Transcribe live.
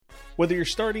Whether you're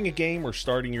starting a game or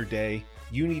starting your day,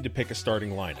 you need to pick a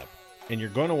starting lineup, and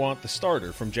you're going to want the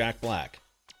starter from Jack Black.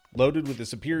 Loaded with the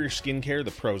superior skincare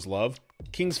the pros love,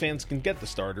 Kings fans can get the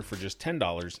starter for just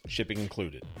 $10, shipping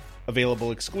included.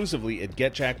 Available exclusively at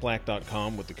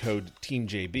getjackblack.com with the code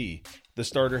TEAMJB, the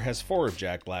starter has 4 of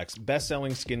Jack Black's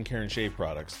best-selling skincare and shave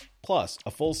products, plus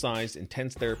a full-sized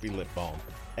Intense Therapy Lip Balm,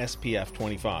 SPF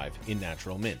 25 in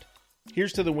natural mint.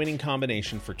 Here's to the winning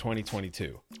combination for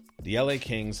 2022. The LA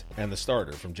Kings and the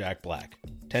starter from Jack Black.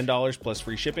 $10 plus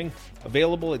free shipping.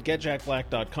 Available at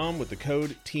getjackblack.com with the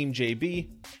code TEAMJB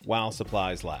while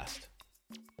supplies last.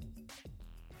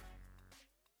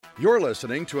 You're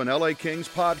listening to an LA Kings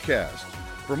podcast.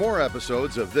 For more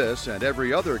episodes of this and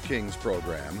every other Kings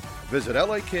program, visit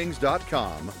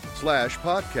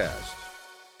lakings.com/podcast.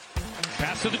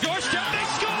 Pass to the doorstep, they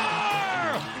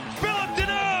score! Philip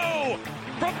Deneau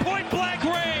from point-blank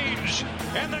range,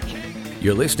 and the Kings...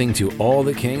 You're listening to All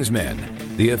the Kings Men,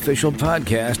 the official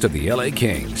podcast of the LA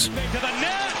Kings. To the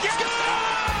net,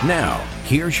 score! Now,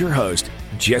 here's your host,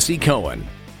 Jesse Cohen.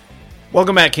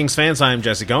 Welcome back, Kings fans. I'm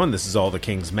Jesse Cohen. This is All the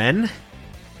Kings Men.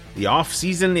 The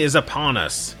off-season is upon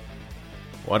us.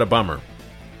 What a bummer.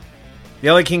 The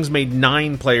LA Kings made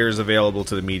 9 players available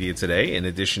to the media today, in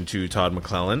addition to Todd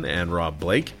McClellan and Rob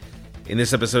Blake. In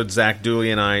this episode, Zach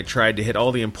Dooley and I tried to hit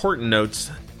all the important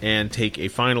notes and take a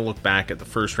final look back at the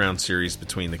first-round series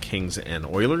between the Kings and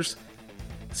Oilers.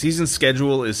 The season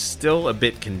schedule is still a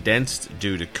bit condensed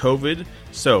due to COVID,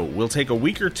 so we'll take a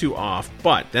week or two off,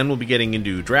 but then we'll be getting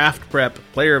into draft prep,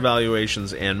 player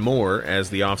evaluations, and more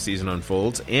as the offseason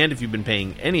unfolds. And if you've been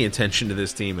paying any attention to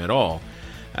this team at all,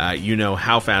 you know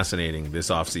how fascinating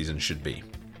this offseason should be.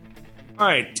 All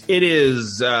right, it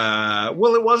is,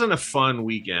 well, it wasn't a fun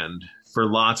weekend for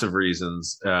lots of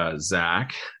reasons,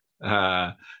 Zach.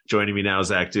 Joining me now,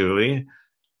 Zach Dooley.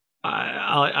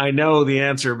 I know the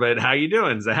answer, but how you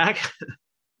doing, Zach?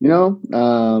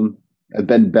 I've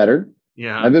been better.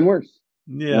 Yeah, I've been worse.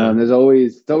 Yeah, it's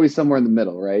always somewhere in the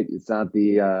middle, right? It's not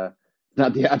the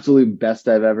absolute best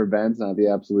I've ever been. It's not the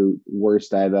absolute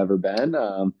worst I've ever been.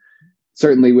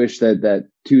 Certainly wish that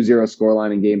 2-0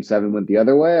 scoreline in Game 7 went the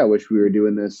other way. I wish we were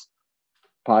doing this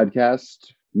podcast,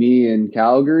 me in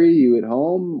Calgary, you at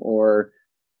home, or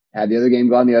had the other game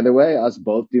gone the other way, us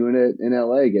both doing it in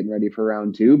LA, getting ready for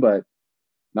round 2, but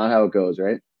not how it goes,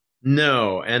 right?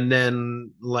 No. And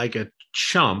then, like a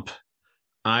chump,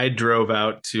 I drove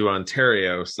out to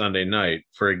Ontario Sunday night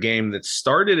for a game that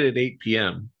started at 8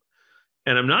 p.m.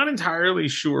 And I'm not entirely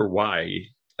sure why.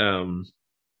 I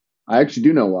actually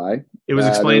do know why. It was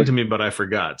explained to me, but I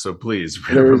forgot. So please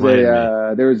remind me.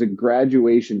 There was a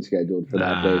graduation scheduled for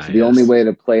that day. So the only way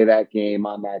to play that game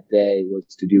on that day was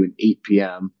to do an 8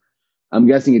 p.m. I'm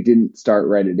guessing it didn't start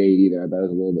right at 8 either. I bet it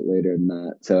was a little bit later than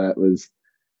that. So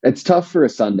it's tough for a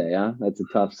Sunday, huh? That's a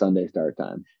tough Sunday start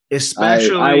time.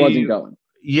 Especially, I wasn't going.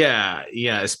 Yeah.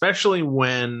 Especially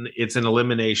when it's an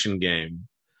elimination game.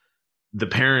 The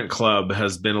parent club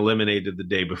has been eliminated the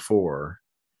day before.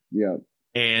 Yeah.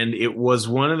 And it was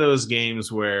one of those games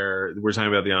where we're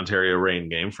talking about the Ontario Reign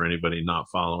game for anybody not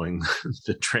following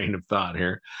the train of thought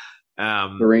here.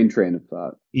 The Reign train of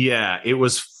thought. Yeah, it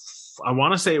was. I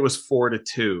want to say it was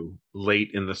 4-2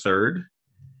 late in the third.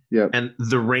 Yeah, and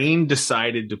the Reign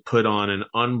decided to put on an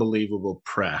unbelievable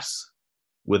press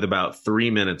with about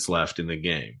 3 minutes left in the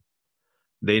game.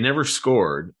 They never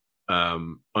scored.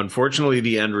 Unfortunately,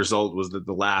 the end result was that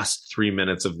the last 3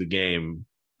 minutes of the game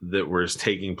that was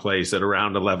taking place at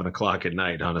around 11 o'clock at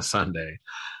night on a Sunday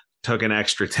took an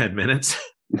extra 10 minutes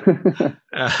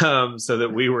so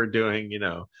that we were doing,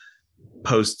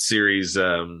 post-series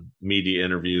media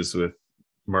interviews with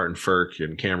Martin Firk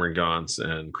and Cameron Gaunce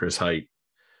and Chris Height.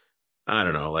 I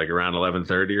don't know, like around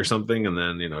 11:30 or something. And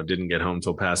then, didn't get home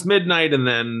till past midnight, and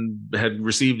then had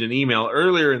received an email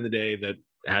earlier in the day that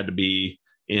had to be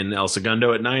in El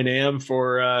Segundo at 9 a.m.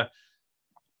 for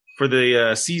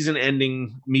the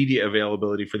season-ending media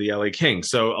availability for the LA Kings.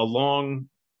 So a long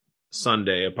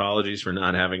Sunday. Apologies for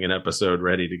not having an episode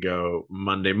ready to go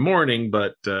Monday morning,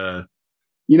 but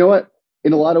you know what?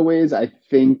 In a lot of ways, I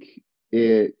think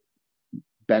it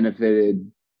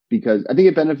benefited because I think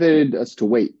it benefited us to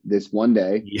wait this one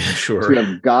day. Yeah, sure. To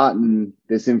have gotten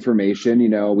this information,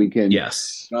 we can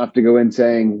don't have to go in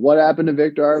saying, what happened to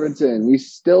Victor Arvidsson? We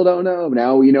still don't know.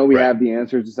 Now, we have the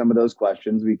answers to some of those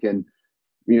questions. We can,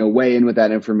 weigh in with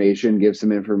that information, give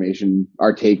some information,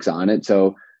 our takes on it.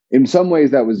 So in some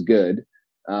ways that was good.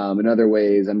 In other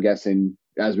ways, I'm guessing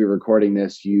as we're recording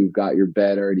this, you've got your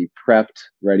bed already prepped,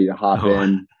 ready to hop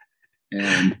in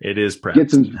and it is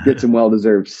prepped. Get some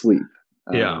well-deserved sleep.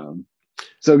 Yeah.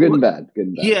 So good and bad. Good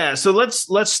and bad. Yeah. So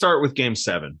let's start with Game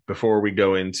 7 before we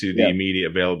go into the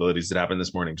immediate availabilities that happened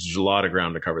this morning, because there's a lot of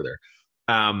ground to cover there.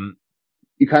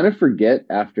 You kind of forget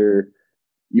after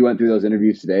you went through those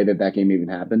interviews today that game even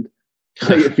happened.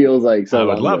 Like, it feels like so. I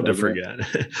would love to forget.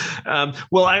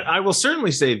 Well, I will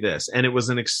certainly say this, and it was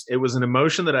an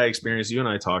emotion that I experienced. You and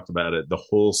I talked about it the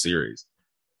whole series.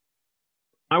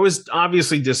 I was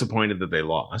obviously disappointed that they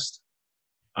lost.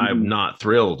 Mm-hmm. I'm not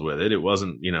thrilled with it. It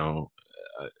wasn't,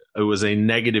 it was a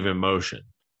negative emotion.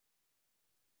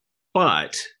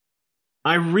 But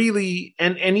I really,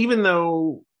 and even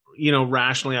though,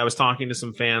 rationally, I was talking to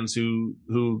some fans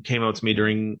who came out to me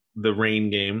during the rain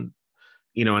game,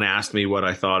 and asked me what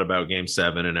I thought about Game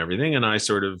 7 and everything. And I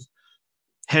sort of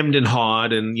hemmed and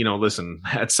hawed. And, listen,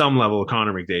 at some level,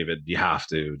 Connor McDavid, you have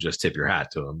to just tip your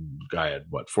hat to him. Guy had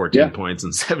 14 points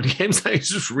in 7 games. He's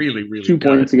just really, really 2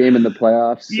 points a game in the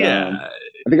playoffs. Yeah.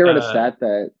 I think I read a stat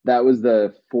that was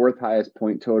the 4th highest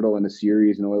point total in a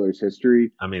series in Oilers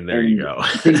history. I mean, there you go.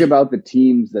 Think about the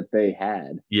teams that they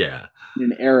had. Yeah.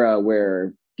 In an era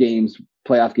where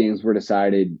playoff games were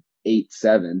decided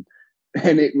 8-7.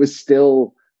 And it was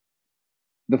still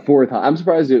the 4th high. I'm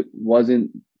surprised it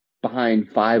wasn't behind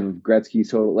 5 of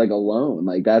Gretzky's total, alone.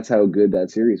 That's how good that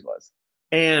series was.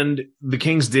 And the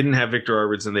Kings didn't have Victor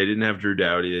Arvidsson. They didn't have Drew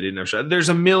Doughty. They didn't have Shot. There's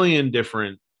a million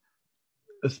different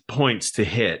points to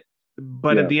hit.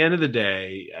 But at the end of the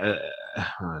day,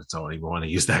 I don't even want to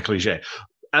use that cliche.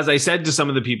 As I said to some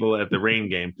of the people at the rain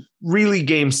game, really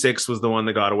Game 6 was the one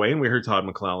that got away. And we heard Todd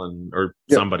McClellan or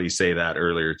somebody say that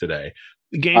earlier today.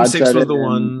 Game 6 was the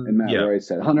one. And Matt Roy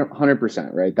said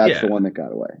 100%, right? That's the one that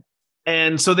got away.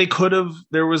 And so they could have,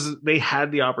 they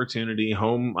had the opportunity,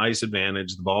 home ice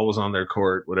advantage. The ball was on their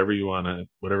court,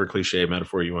 whatever cliche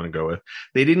metaphor you want to go with.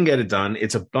 They didn't get it done.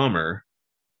 It's a bummer.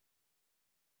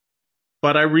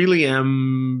 But I really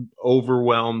am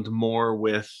overwhelmed more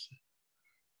with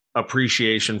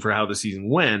appreciation for how the season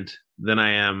went than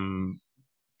I am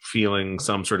feeling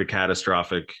some sort of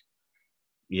catastrophic,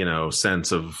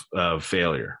 sense of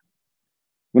failure.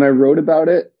 When I wrote about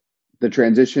it, the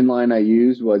transition line I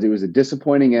used was, it was a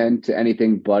disappointing end to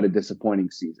anything but a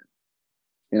disappointing season.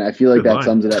 And I feel like that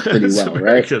sums it up pretty well,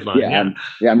 right? Good line,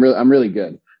 I'm really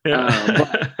good.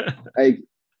 Yeah.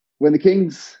 When the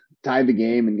Kings tied the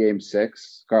game in Game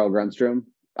 6, Carl Grundstrom,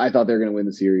 I thought they were going to win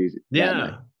the series.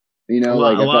 Yeah. I thought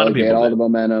like they had all the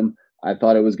momentum. I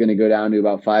thought it was going to go down to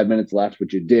about 5 minutes left,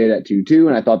 which it did at 2-2.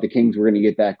 And I thought the Kings were going to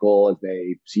get that goal, as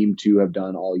they seem to have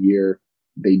done all year.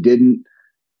 They didn't.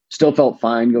 Still felt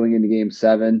fine going into Game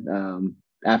 7.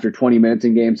 After 20 minutes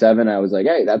in Game 7, I was like,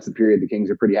 hey, that's the period the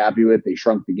Kings are pretty happy with. They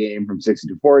shrunk the game from 60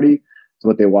 to 40. It's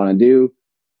what they want to do.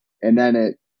 And then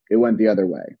it went the other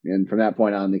way. And from that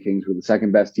point on, the Kings were the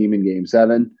second best team in Game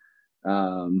 7.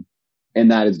 And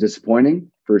that is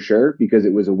disappointing for sure, because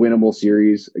it was a winnable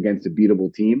series against a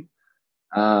beatable team.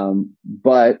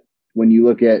 But when you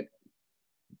look at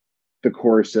the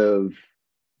course of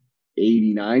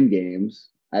 89 games,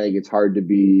 I think it's hard to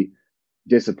be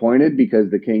disappointed,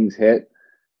 because the Kings hit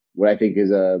what I think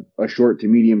is a short to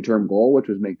medium term goal, which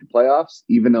was make the playoffs,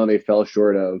 even though they fell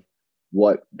short of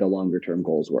what the longer term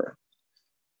goals were.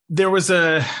 There was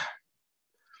a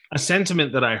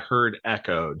sentiment that I heard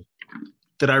echoed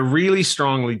that I really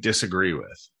strongly disagree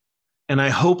with. And I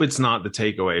hope it's not the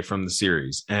takeaway from the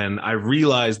series. And I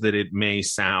realize that it may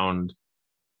sound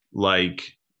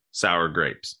like sour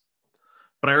grapes,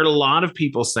 but I heard a lot of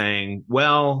people saying,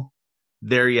 well,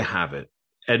 there you have it.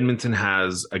 Edmonton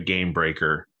has a game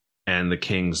breaker and the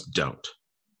Kings don't.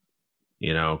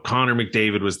 Connor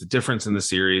McDavid was the difference in the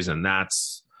series, and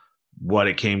that's what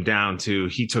it came down to.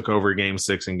 He took over Game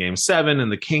 6 and Game 7,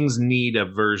 and the Kings need a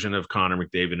version of Connor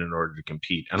McDavid in order to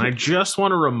compete. And I just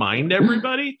want to remind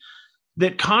everybody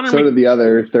that Connor... So did the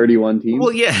other 31 teams.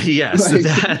 Well, yes.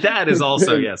 that is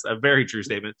also, yes, a very true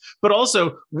statement. But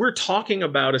also, we're talking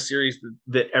about a series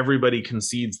that everybody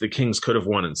concedes the Kings could have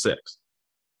won in 6.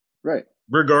 Right.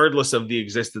 Regardless of the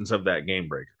existence of that game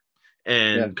breaker.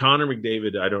 And Connor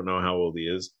McDavid, I don't know how old he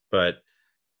is, but,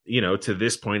 to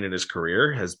this point in his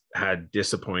career, has had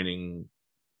disappointing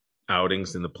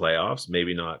outings in the playoffs,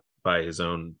 maybe not by his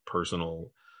own personal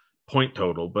point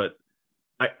total, but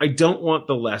I don't want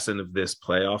the lesson of this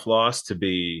playoff loss to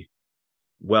be,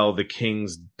 well, the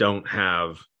Kings don't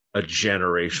have a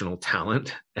generational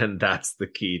talent, and that's the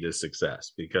key to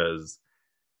success, because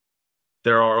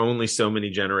there are only so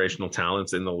many generational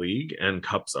talents in the league, and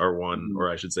cups are won,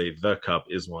 or I should say the cup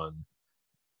is won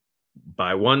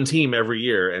by one team every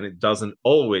year, and it doesn't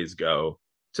always go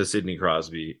to Sidney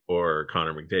Crosby or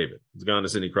Connor McDavid. It's gone to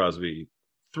Sidney Crosby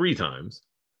 3 times.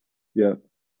 Yeah.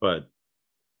 But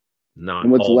Not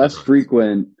And what's all the less time.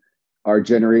 frequent are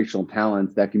generational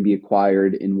talents that can be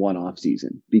acquired in one off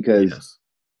season, because Yes.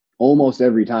 almost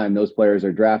every time those players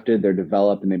are drafted, they're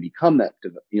developed and they become that,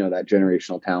 that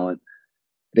generational talent,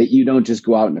 that you don't just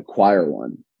go out and acquire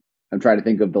one. I'm trying to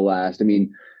think of the last. I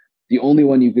mean, the only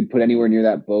one you could put anywhere near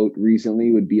that boat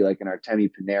recently would be like an Artemi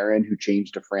Panarin, who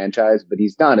changed a franchise, but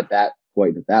he's not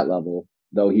quite at that level,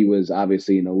 though he was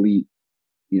obviously an elite,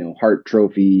 Hart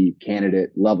Trophy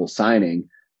candidate level signing.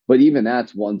 But even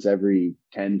that's once every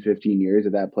 10, 15 years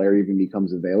that that player even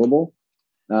becomes available.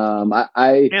 And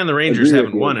the Rangers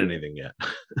haven't won anything yet.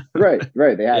 Right.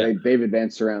 They've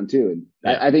advanced to round two.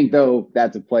 And I think, though,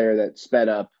 that's a player that sped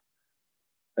up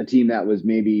a team that was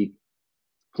maybe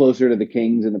closer to the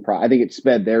Kings I think it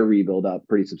sped their rebuild up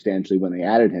pretty substantially when they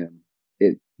added him.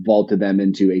 It vaulted them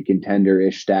into a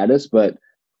contender-ish status, but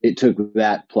it took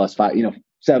that plus 5,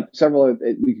 several,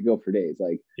 we could go for days.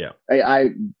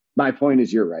 My point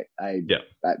is, you're right.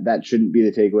 That shouldn't be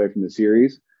the takeaway from the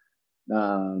series.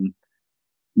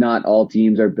 Not all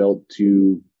teams are built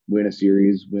to win a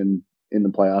series when in the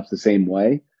playoffs the same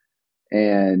way.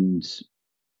 And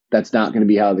that's not going to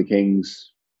be how the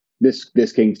Kings,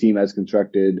 this Kings team as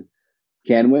constructed,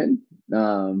 can win.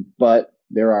 But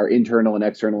there are internal and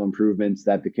external improvements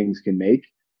that the Kings can make,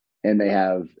 and they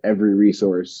have every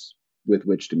resource with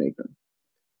which to make them.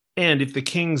 And if the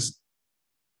Kings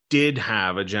did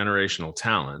have a generational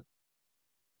talent,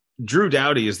 Drew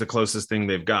Doughty is the closest thing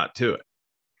they've got to it.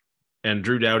 And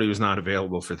Drew Doughty was not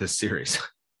available for this series.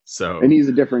 And he's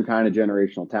a different kind of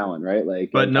generational talent, right?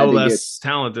 But no less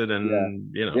talented,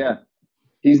 and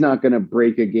he's not going to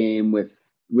break a game with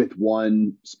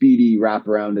one speedy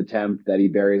wraparound attempt that he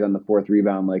buries on the fourth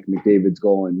rebound like McDavid's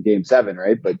goal in Game 7,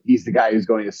 right? But he's the guy who's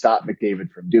going to stop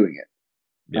McDavid from doing it.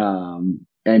 Yeah.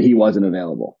 And he wasn't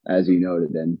available, as you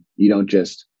noted. And you don't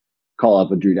just call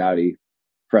up a Drew Doughty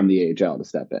from the AHL to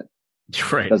step in.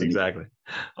 Right, exactly.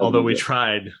 Although we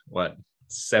tried,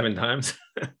 7 times?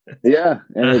 Yeah,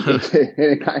 and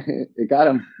it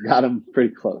got him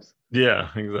pretty close. Yeah,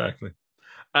 exactly.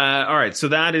 All right, so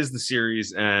that is the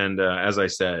series, and as I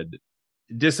said,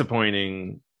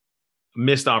 disappointing,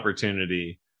 missed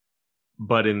opportunity,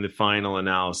 but in the final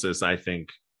analysis, I think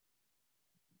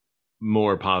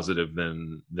more positive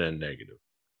than negative.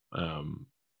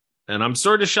 And I'm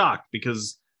sort of shocked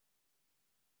because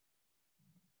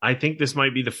I think this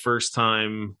might be the first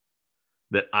time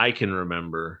that I can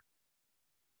remember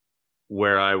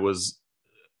where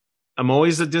I'm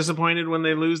always disappointed when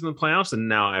they lose in the playoffs. And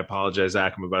now I apologize,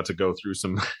 Zach, I'm about to go through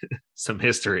some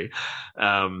history.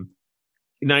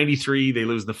 93, they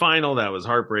lose the final. That was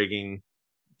heartbreaking.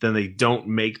 Then they don't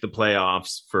make the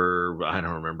playoffs for, I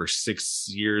don't remember, 6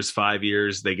 years, 5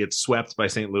 years. They get swept by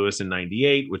St. Louis in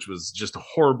 98, which was just a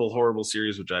horrible, horrible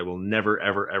series, which I will never,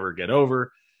 ever, ever get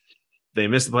over. They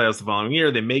miss the playoffs the following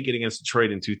year. They make it against Detroit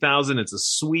in 2000. It's a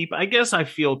sweep. I guess I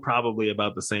feel probably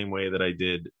about the same way that I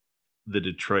did the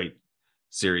Detroit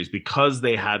series, because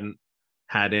they hadn't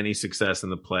had any success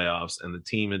in the playoffs and the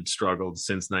team had struggled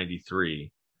since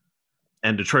 93.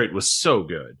 And Detroit was so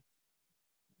good.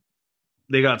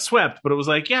 They got swept, but it was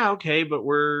like, yeah, okay, but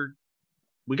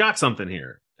we got something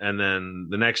here. And then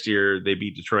the next year they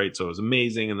beat Detroit, so it was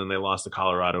amazing. And then they lost to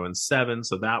Colorado in 7,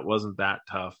 so that wasn't that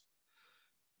tough.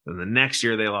 Then the next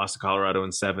year they lost to Colorado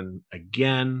in 7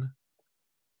 again.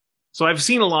 So I've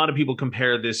seen a lot of people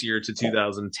compare this year to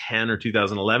 2010 or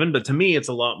 2011, but to me, it's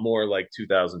a lot more like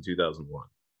 2000, 2001.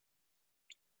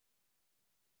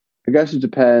 I guess it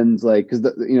depends, because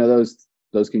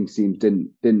those Kings teams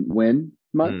didn't win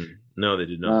much. No, they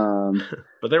did not.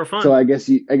 But they were fun. So I guess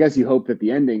you hope that the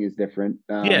ending is different.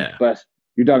 Yeah, but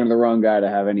you're talking to the wrong guy to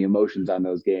have any emotions on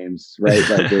those games, right?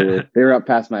 Like they were up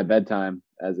past my bedtime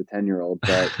as a 10-year-old.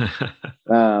 But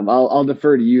I'll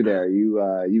defer to you there.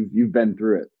 You've been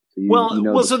through it. So you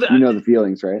know the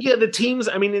feelings, right? Yeah, the teams.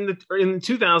 I mean, in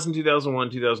 2000, 2001,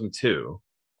 2002.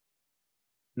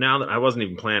 Now that I wasn't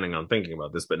even planning on thinking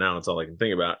about this, but now it's all I can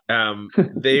think about.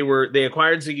 They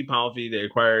acquired Ziggy Palffy. They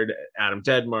acquired Adam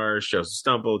Deadmarsh, Joseph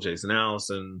Stumple, Jason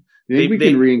Allison. You think we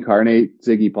can reincarnate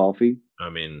Ziggy Palffy? I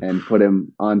mean, and put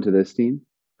him onto this team.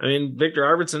 I mean, Victor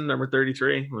Arvidsson, number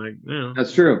 33.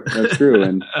 That's true.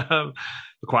 And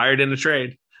acquired in a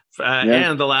trade.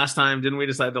 And the last time, didn't we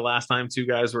decide the last time 2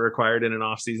 guys were acquired in an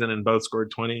offseason and both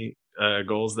scored 20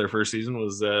 goals their first season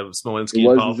was Smolinski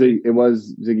and Palffy? It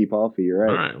was Ziggy Palffy. You're right.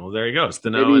 All right. Well, there you go.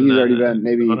 Maybe he's already been.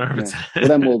 Maybe. Well,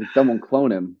 then we'll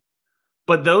clone him.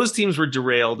 But those teams were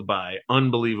derailed by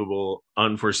unbelievable,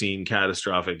 unforeseen,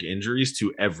 catastrophic injuries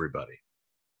to everybody.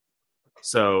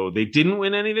 So they didn't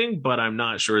win anything, but I'm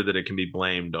not sure that it can be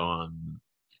blamed on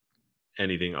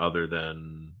anything other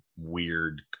than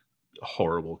weird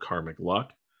horrible karmic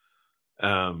luck.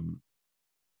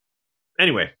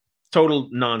 Anyway, total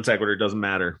non sequitur. Doesn't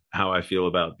matter how I feel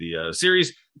about the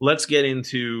series. Let's get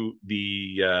into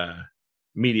the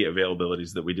media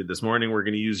availabilities that we did this morning. We're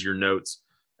going to use your notes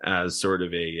as sort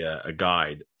of a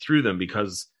guide through them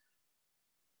because,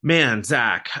 man,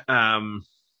 Zach,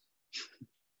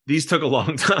 these took a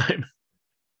long time.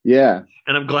 Yeah,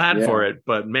 and I'm glad for it.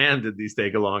 But man, did these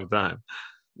take a long time.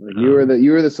 You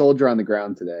were the soldier on the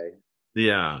ground today.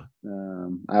 Yeah,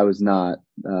 I was not.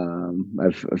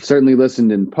 I've certainly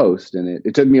listened in post, and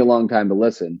it took me a long time to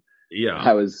listen. Yeah,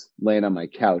 I was laying on my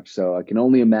couch, so I can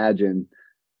only imagine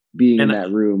being in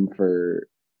that room for,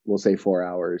 we'll say, 4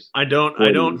 hours. I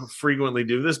don't frequently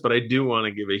do this, but I do want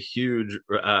to give a huge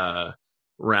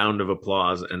round of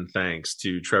applause and thanks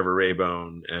to Trevor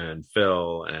Raybone and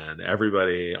Phil and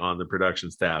everybody on the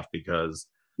production staff because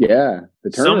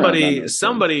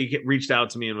somebody reached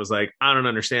out to me and was like, I don't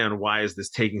understand, why is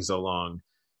this taking so long?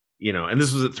 And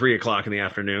this was at 3:00 in the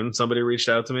afternoon. Somebody reached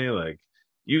out to me like,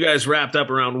 you guys wrapped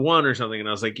up around 1 or something. And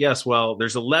I was like, yes, well,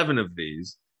 there's 11 of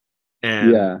these.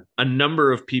 And a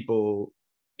number of people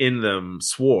in them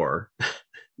swore.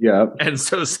 Yeah. And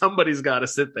so somebody's got to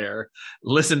sit there,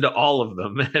 listen to all of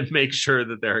them and make sure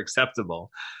that they're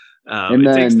acceptable. And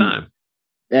it takes time.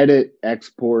 Edit,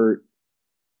 export,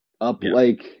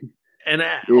 upload, and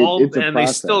and they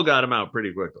still got them out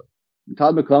pretty quickly.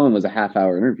 Todd McClellan was a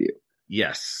half-hour interview.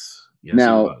 Yes,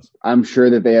 now, I'm sure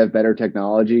that they have better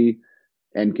technology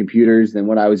and computers than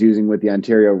what I was using with the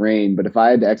Ontario Reign. But if I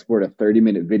had to export a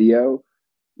 30-minute video,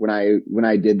 when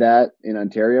I did that in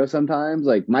Ontario, sometimes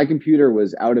like my computer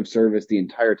was out of service the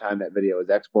entire time that video was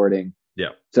exporting. Yeah.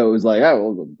 So it was like,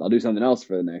 oh, well, I'll do something else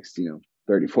for the next,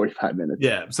 30, 45 minutes.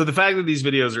 Yeah. So the fact that these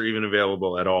videos are even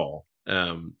available at all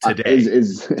today,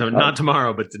 not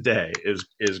tomorrow, but today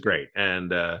is great.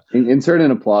 And insert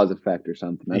an applause effect or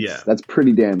something. That's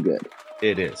pretty damn good.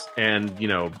 It is. And,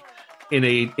 in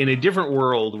a different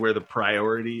world where the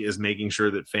priority is making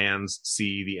sure that fans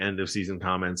see the end of season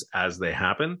comments as they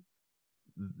happen,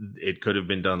 it could have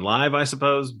been done live, I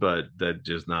suppose, but that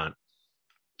just not.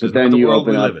 But then you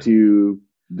open up to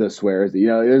the swears.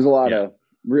 There's a lot of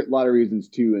reasons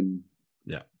to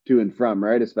and from,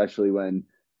 right? Especially when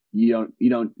you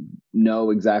don't know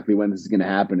exactly when this is going to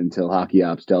happen until Hockey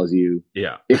Ops tells you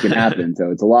it can happen.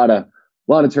 So it's a lot of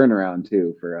turnaround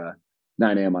too for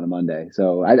 9 a.m. on a Monday.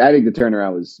 So I think the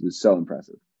turnaround was so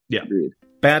impressive. Yeah. Agreed.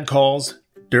 Bad calls,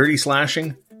 dirty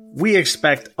slashing. We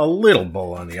expect a little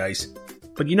bull on the ice.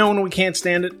 But when we can't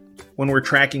stand it? When we're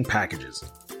tracking packages.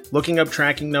 Looking up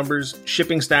tracking numbers,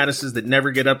 shipping statuses that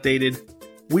never get updated.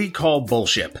 We call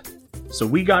bullshit. So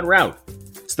we got Route.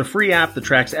 It's the free app that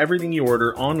tracks everything you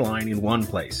order online in one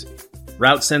place.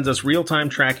 Route sends us real-time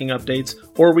tracking updates,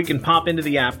 or we can pop into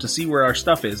the app to see where our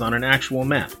stuff is on an actual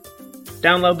map.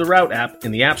 Download the Route app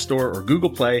in the App Store or Google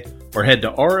Play, or head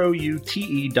to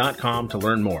route.com to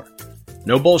learn more.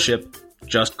 No bullshit,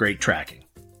 just great tracking.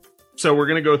 So we're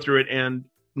going to go through it, and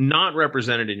not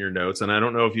represented in your notes, and I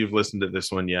don't know if you've listened to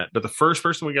this one yet, but the first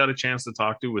person we got a chance to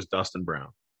talk to was Dustin Brown.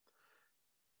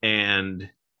 And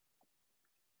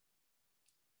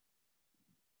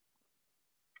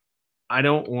I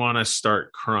don't want to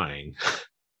start crying.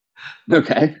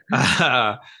 Okay.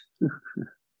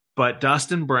 But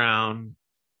Dustin Brown,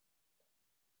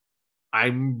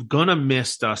 I'm going to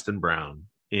miss Dustin Brown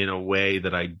in a way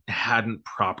that I hadn't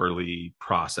properly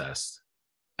processed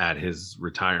at his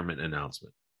retirement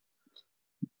announcement.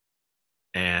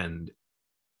 And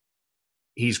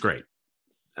he's great.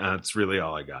 That's really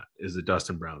all I got, is that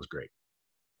Dustin Brown's great.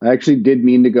 I actually did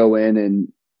mean to go in and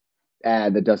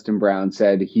add that Dustin Brown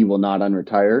said he will not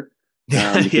unretire.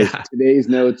 Today's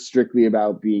note's strictly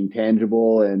about being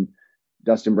tangible, and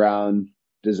Dustin Brown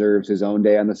deserves his own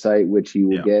day on the site, which he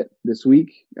will get this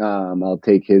week. I'll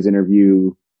take his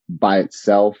interview by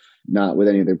itself, not with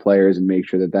any of their players, and make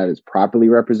sure that is properly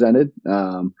represented.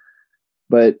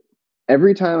 But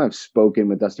every time I've spoken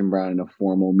with Dustin Brown in a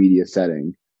formal media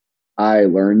setting, I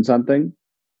learn something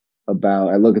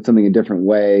I look at something a different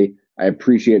way. I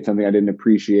appreciate something I didn't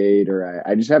appreciate, or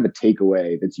I just have a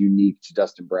takeaway that's unique to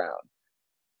Dustin Brown.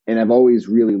 And I've always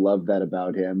really loved that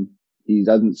about him. He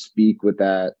doesn't speak with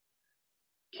that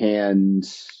canned,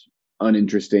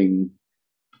 uninteresting,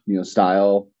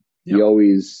 style. Yep. He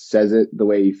always says it the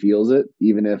way he feels it,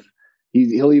 even if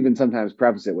he'll even sometimes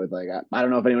preface it with like, I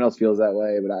don't know if anyone else feels that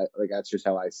way, but that's just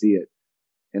how I see it.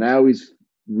 And I always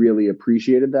really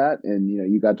appreciated that. And,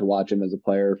 you got to watch him as a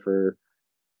player for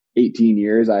 18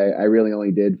 years. I really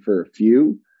only did for a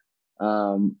few.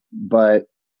 But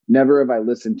never have I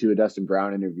listened to a Dustin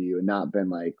Brown interview and not been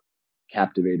like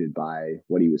captivated by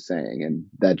what he was saying. And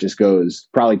that just goes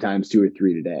probably times 2 or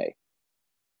 3 today.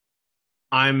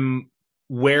 I'm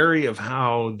wary of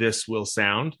how this will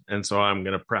sound. And so I'm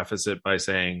going to preface it by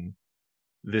saying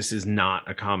this is not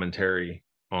a commentary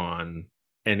on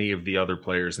any of the other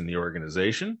players in the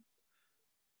organization.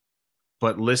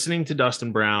 But listening to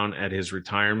Dustin Brown at his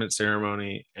retirement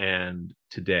ceremony and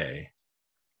today,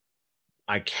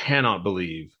 I cannot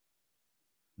believe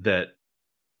that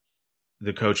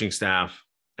the coaching staff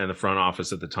and the front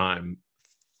office at the time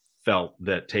felt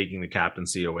that taking the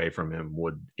captaincy away from him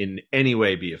would in any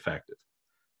way be effective.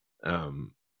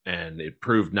 And it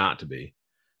proved not to be.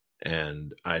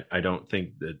 And I don't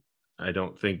think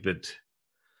that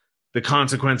the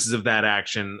consequences of that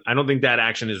action, I don't think that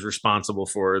action is responsible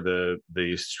for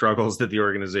the struggles that the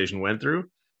organization went through,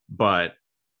 but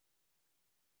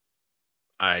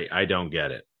I don't get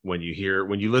it. When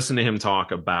you listen to him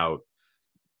talk about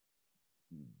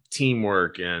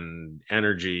teamwork and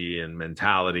energy and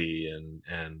mentality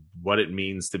and what it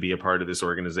means to be a part of this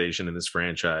organization and this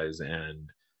franchise, and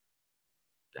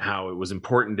how it was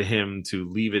important to him to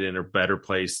leave it in a better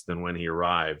place than when he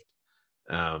arrived.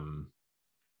 I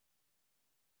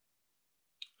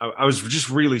was just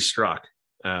really struck.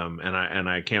 And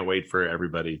I can't wait for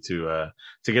everybody to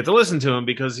get to listen to him,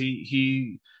 because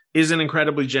he is an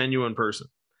incredibly genuine person.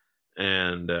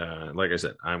 And like I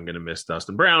said, I'm going to miss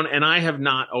Dustin Brown. And I have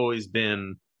not always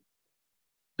been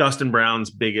Dustin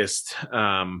Brown's biggest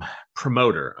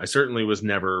promoter. I certainly was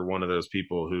never one of those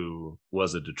people who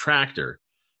was a detractor,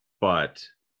 but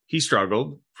he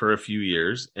struggled for a few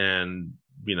years, and,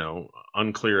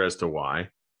 unclear as to why.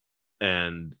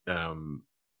 And,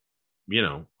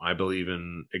 I believe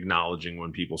in acknowledging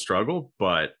when people struggle,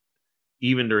 but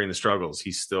even during the struggles,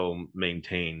 he still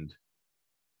maintained,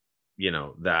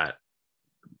 that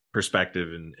perspective.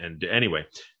 And anyway,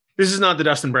 this is not the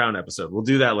Dustin Brown episode. We'll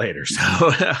do that later.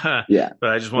 So yeah,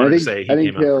 but I just wanted to say I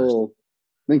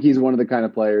think he's one of the kind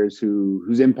of players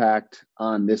whose impact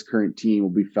on this current team will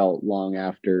be felt long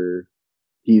after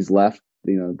he's left.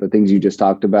 The things you just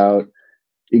talked about,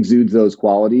 exudes those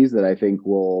qualities that I think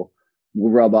will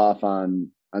rub off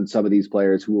on some of these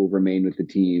players who will remain with the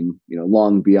team,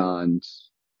 long beyond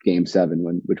Game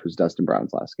 7, which was Dustin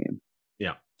Brown's last game.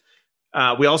 Yeah.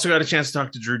 We also got a chance to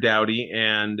talk to Drew Doughty,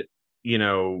 and,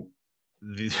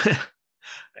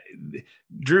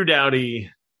 Drew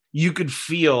Doughty, you could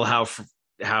feel how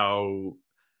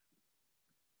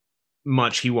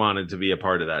much he wanted to be a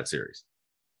part of that series.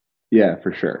 Yeah,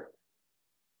 for sure.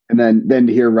 And then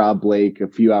to hear Rob Blake a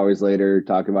few hours later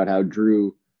talk about how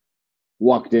Drew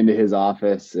walked into his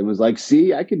office and was like,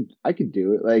 "See, I could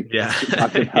do it." Like, yeah,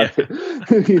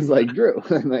 He's like, Drew,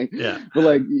 yeah. But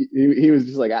like, he was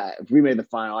just like, if we made the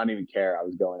final, I didn't even care. I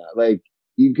was going out. Like,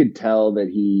 you could tell that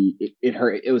it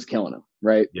hurt. It was killing him,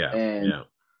 right? Yeah, and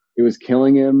it was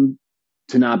killing him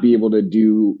to not be able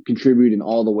to contribute in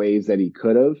all the ways that he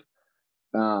could have.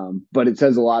 But it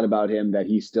says a lot about him that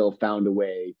he still found a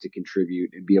way to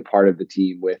contribute and be a part of the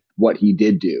team with what he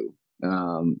did do.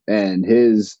 And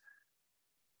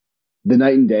the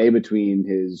night and day between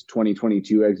his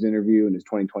 2022 exit interview and his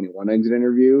 2021 exit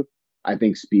interview, I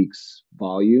think speaks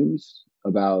volumes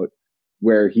about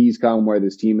where he's come, where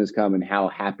this team has come, and how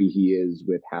happy he is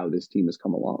with how this team has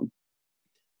come along.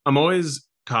 I'm always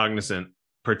cognizant,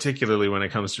 particularly when it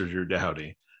comes to Drew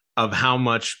Doughty, of how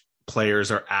much players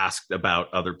are asked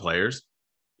about other players.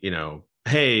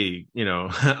 Hey,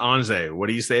 Anze, what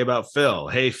do you say about Phil?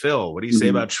 Hey, Phil, what do you say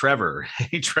about Trevor?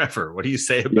 Hey, Trevor, what do you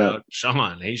say about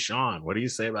Sean? Hey, Sean, what do you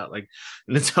say about and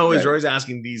it's always, you're always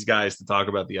asking these guys to talk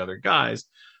about the other guys,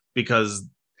 because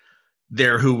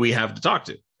they're who we have to talk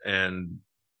to. And,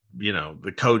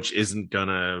 the coach isn't going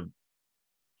to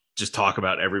just talk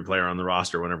about every player on the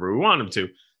roster whenever we want him to.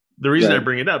 The reason I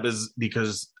bring it up is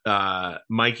because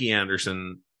Mikey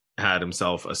Anderson had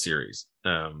himself a series.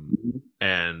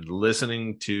 And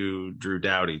listening to Drew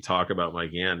Doughty talk about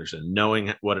Mikey Anderson,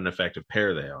 knowing what an effective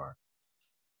pair they are,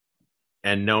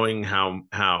 and knowing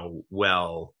how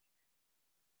well,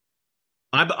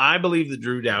 I believe that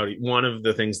Drew Doughty, one of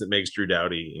the things that makes Drew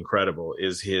Doughty incredible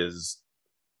is his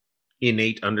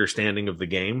innate understanding of the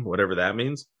game, whatever that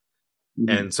means.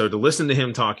 And so to listen to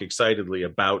him talk excitedly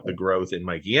about the growth in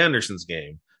Mikey Anderson's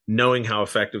game, knowing how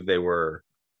effective they were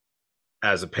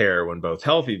as a pair when both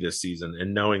healthy this season,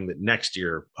 and knowing that next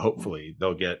year, hopefully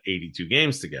they'll get 82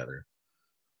 games together.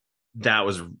 It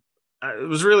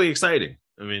was really exciting.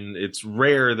 I mean, it's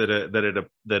rare that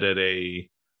at a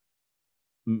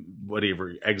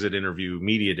whatever exit interview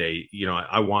media day,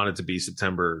 I want it to be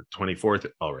September 24th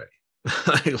already.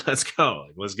 Let's go.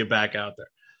 Let's get back out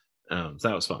there. So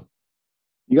that was fun.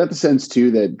 You got the sense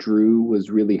too that Drew was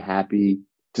really happy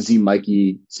to see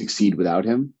Mikey succeed without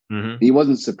him. Mm-hmm. He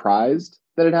wasn't surprised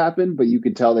that it happened, but you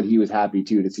could tell that he was happy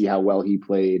too to see how well he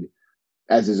played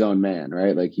as his own man,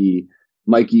 right? Like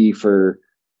Mikey for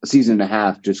a season and a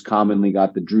half just commonly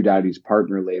got the Drew Doughty's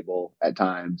partner label at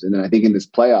times. And then I think in this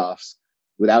playoffs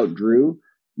without Drew,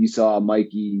 you saw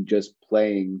Mikey just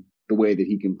playing the way that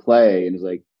he can play. And it's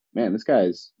like, man, this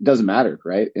guy's doesn't matter.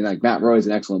 Right. And like Matt Roy is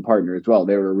an excellent partner as well.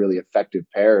 They were a really effective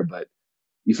pair, but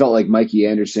you felt like Mikey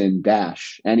Anderson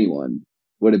anyone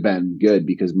would have been good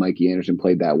because Mikey Anderson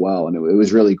played that well. And it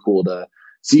was really cool to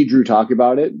see Drew talk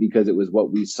about it because it was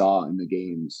what we saw in the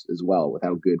games as well with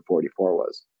how good 44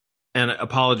 was. And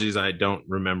apologies, I don't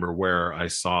remember where I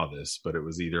saw this, but it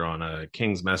was either on a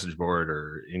Kings message board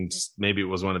or maybe it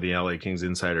was one of the LA Kings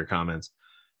insider comments.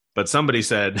 But somebody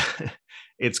said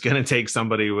it's going to take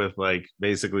somebody with like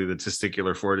basically the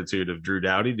testicular fortitude of Drew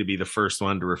Doughty to be the first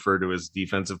one to refer to his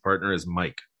defensive partner as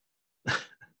Mike.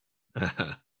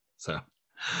 So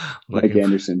Mike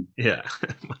Anderson. Yeah.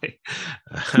 Mike,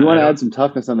 you want to add some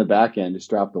toughness on the back end, just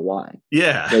drop the Y.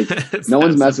 Yeah. Like, no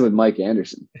one's messing with Mike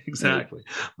Anderson. Exactly.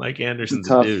 Like, Mike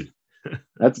Anderson's a dude.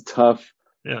 That's tough.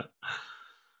 Yeah.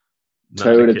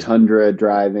 Toyota Tundra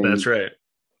driving. That's right.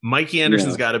 Mikey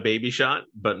Anderson's got a baby shot,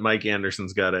 but Mike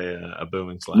Anderson's got a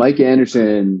booming slap. Mike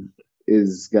Anderson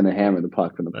is going to hammer the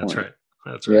puck from the point. That's right.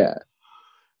 That's right. Yeah.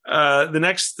 The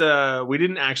next, we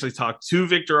didn't actually talk to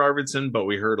Victor Arvidsson, but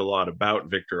we heard a lot about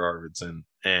Victor Arvidsson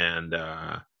and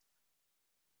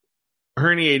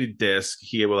herniated disc.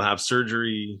 He will have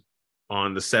surgery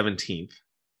on the 17th.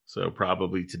 So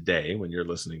probably today when you're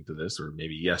listening to this, or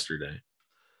maybe yesterday.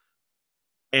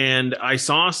 And I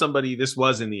saw somebody, this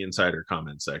was in the insider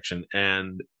comment section.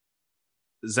 And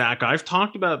Zach, I've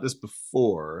talked about this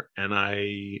before, and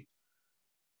I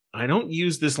don't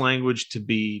use this language to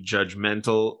be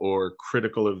judgmental or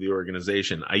critical of the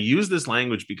organization. I use this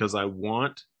language because I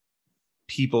want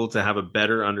people to have a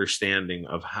better understanding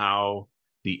of how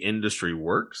the industry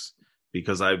works,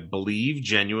 because I believe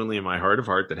genuinely in my heart of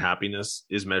heart that happiness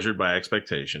is measured by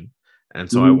expectation. And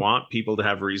so I want people to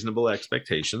have reasonable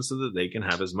expectations so that they can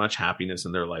have as much happiness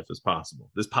in their life as possible.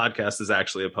 This podcast is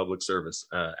actually a public service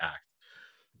act.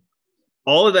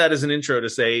 All of that is an intro to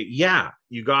say, yeah,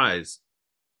 you guys,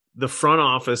 the front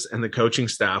office and the coaching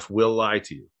staff will lie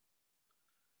to you.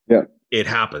 Yeah, it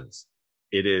happens.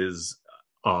 It is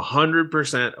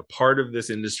 100% a part of this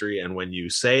industry. And when you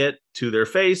say it to their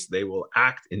face, they will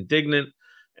act indignant.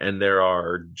 And there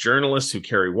are journalists who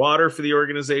carry water for the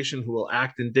organization who will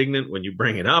act indignant when you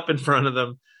bring it up in front of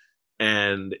them.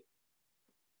 And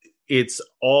it's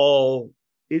all,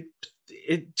 it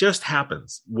just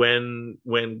happens. When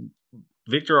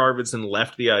Victor Arvidsson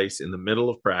left the ice in the middle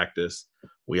of practice,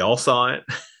 we all saw it.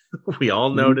 We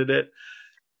all noted it.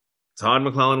 Todd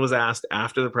McLellan was asked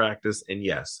after the practice, and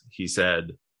yes, he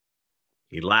said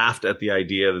he laughed at the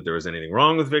idea that there was anything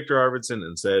wrong with Victor Arvidsson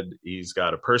and said he's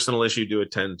got a personal issue to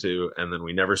attend to, and then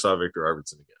we never saw Victor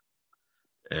Arvidsson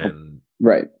again. And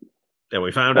right. And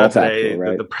we found out today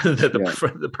right?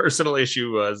 that the personal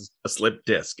issue was a slipped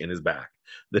disc in his back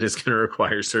that is going to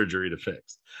require surgery to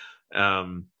fix.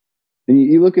 And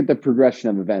you look at the progression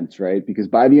of events, right? Because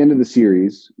by the end of the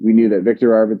series, we knew that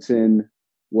Victor Arvidsson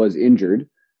was injured,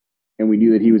 and we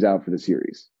knew that he was out for the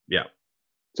series. Yeah.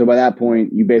 So by that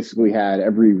point, you basically had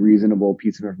every reasonable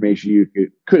piece of information you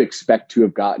could expect to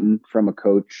have gotten from a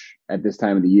coach at this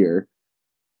time of the year.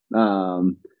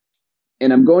 And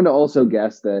I'm going to also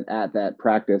guess that at that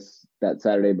practice that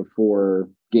Saturday before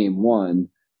game one,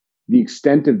 the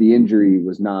extent of the injury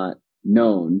was not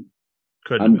known.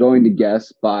 I'm going to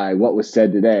guess by what was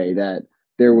said today that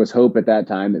there was hope at that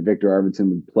time that Victor Arvidsson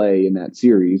would play in that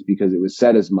series, because it was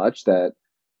said as much that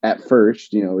at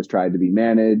first, it was tried to be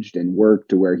managed and worked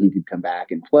to where he could come back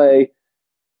and play.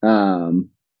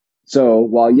 So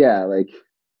while,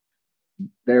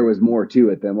 there was more to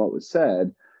it than what was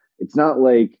said, it's not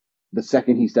like the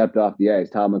second he stepped off the ice,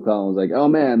 Todd McLellan was like, oh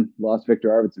man, lost Victor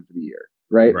Arvidsson for the year.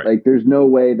 Right? Like there's no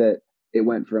way that it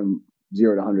went from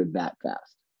 0 to 100 that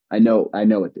fast. I know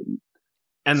it didn't.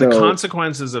 And the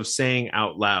consequences of saying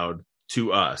out loud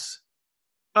to us,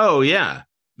 oh yeah,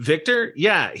 Victor,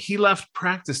 yeah, he left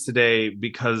practice today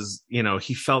because,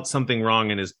 he felt something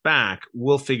wrong in his back.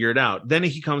 We'll figure it out. Then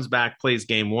he comes back, plays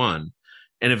game one,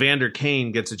 and Evander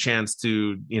Kane gets a chance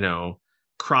to,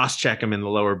 cross-check him in the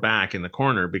lower back in the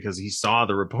corner because he saw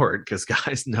the report, because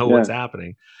guys know what's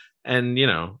happening. And,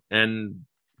 and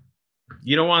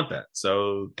you don't want that.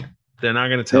 So they're not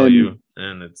going to tell you.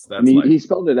 And he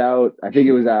spelled it out. I think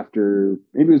it was after,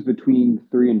 maybe it was between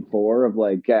 3 and 4 of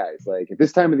guys, at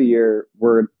this time of the year,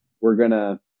 we're going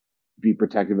to be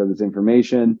protective of this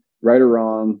information, right or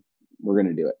wrong, we're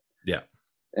going to do it. Yeah.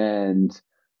 And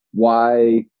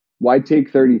why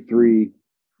take 33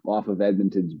 off of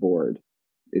Edmonton's board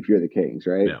if you're the Kings,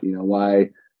 right? Yeah. You know,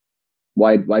 why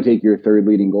take your third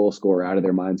leading goal scorer out of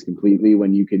their minds completely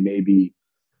when you can maybe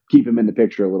keep him in the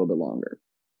picture a little bit longer?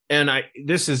 And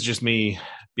this is just me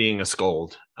being a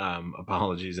scold.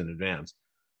 Apologies in advance.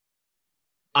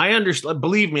 I understand.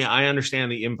 Believe me, I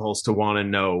understand the impulse to want to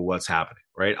know what's happening,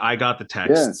 right? I got the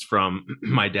texts from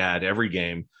my dad every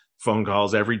game, phone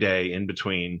calls every day in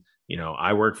between. You know,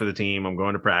 I work for the team. I'm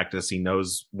going to practice. He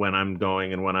knows when I'm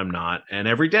going and when I'm not. And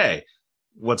every day,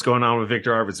 what's going on with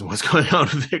Victor Arvidsson? What's going on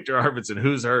with Victor Arvidsson?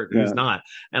 Who's hurt? Who's not?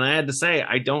 And I had to say,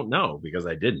 I don't know because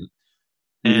I didn't.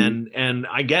 And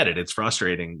I get it. It's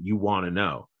frustrating. You want to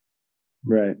know.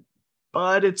 Right.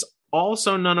 But it's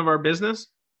also none of our business.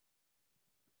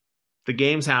 The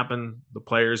games happen. The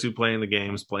players who play in the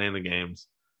games play in the games.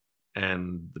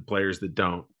 And the players that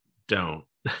don't.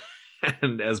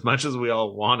 And as much as we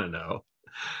all want to know.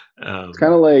 It's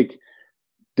kind of like,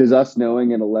 does us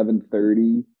knowing at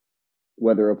 11:30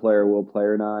 whether a player will play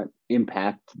or not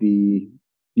impact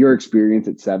your experience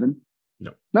at 7?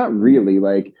 No. Not really.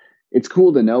 Like, it's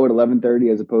cool to know at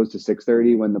 11:30 as opposed to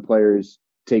 6:30 when the players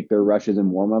take their rushes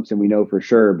and warm-ups and we know for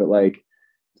sure, but like,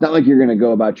 it's not like you're going to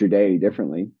go about your day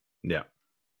differently. Yeah.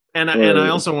 And I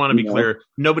also want to be clear.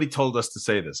 Nobody told us to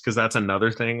say this because that's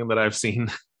another thing that I've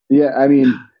seen. Yeah. I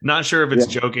mean, not sure if it's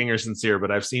joking or sincere, but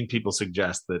I've seen people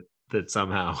suggest that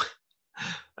somehow,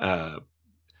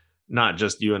 not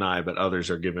just you and I, but others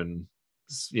are given,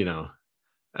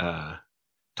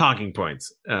 talking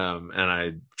points.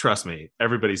 And trust me,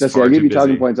 everybody's I give you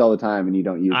talking points all the time and you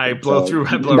don't use I them. blow through.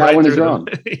 That right one through is wrong.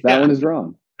 Yeah. That one is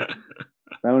wrong.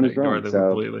 That one is wrong.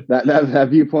 So that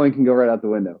viewpoint can go right out the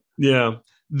window. Yeah.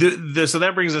 So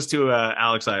that brings us to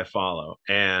Alex Iafallo,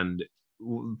 and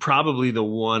probably the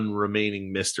one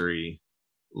remaining mystery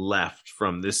left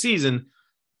from this season.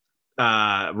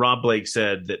 Rob Blake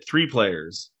said that 3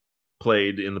 players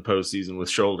played in the postseason with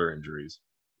shoulder injuries.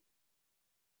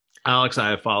 Alex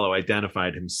Iafallo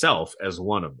identified himself as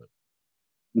one of them.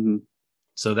 Mm-hmm.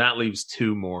 So that leaves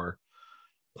 2 more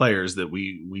players that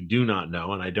we do not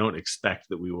know, and I don't expect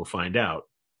that we will find out.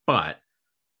 But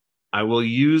I will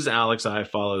use Alex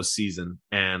Iafallo's season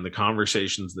and the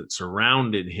conversations that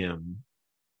surrounded him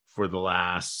for the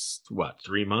last,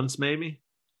 3 months, maybe?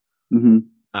 Mm-hmm.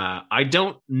 I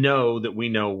don't know that we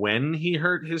know when he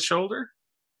hurt his shoulder.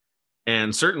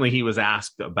 And certainly he was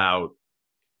asked about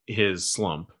his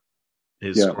slump,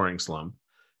 his scoring slump.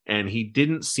 And he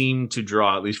didn't seem to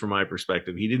draw, at least from my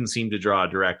perspective, he didn't seem to draw a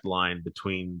direct line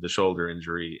between the shoulder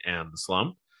injury and the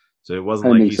slump. So it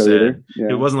wasn't like he said,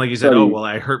 it wasn't like he said, oh, well,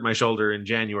 I hurt my shoulder in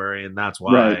January and that's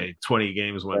why 20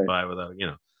 games went by without,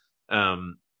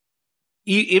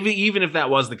 even if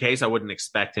that was the case, I wouldn't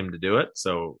expect him to do it.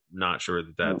 So not sure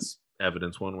that that's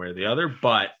evidence one way or the other,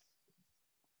 but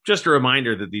just a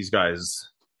reminder that these guys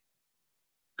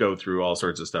go through all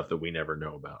sorts of stuff that we never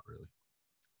know about, really.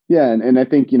 Yeah. And I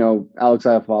think, Alex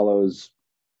Iafallo's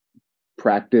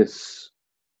practice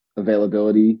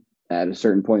availability at a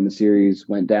certain point in the series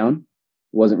went down.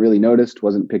 Wasn't really noticed,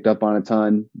 wasn't picked up on a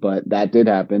ton, but that did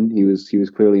happen. He was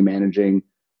clearly managing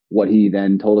what he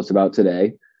then told us about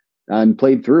today and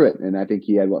played through it. And I think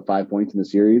he had 5 points in the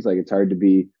series. Like, it's hard to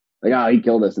be like, he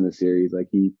killed us in the series. Like,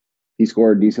 he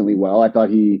scored decently well. I thought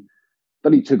he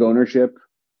took ownership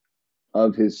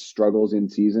of his struggles in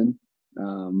season.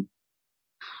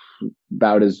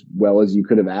 About as well as you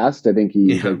could have asked. I think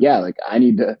he's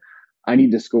I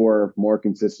need to score more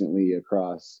consistently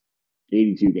across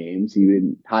 82 games. He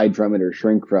didn't hide from it or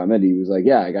shrink from it. He was like,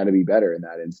 I got to be better in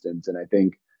that instance. And I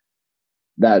think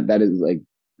that is like,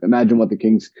 imagine what the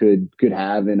Kings could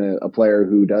have in a player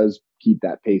who does keep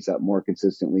that pace up more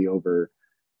consistently over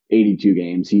 82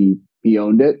 games. He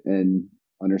owned it and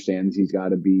understands he's got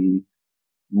to be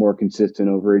more consistent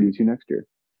over 82 next year.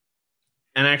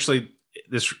 And actually,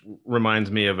 this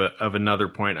reminds me of another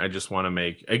point I just want to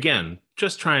make. Again,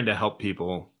 just trying to help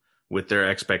people with their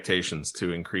expectations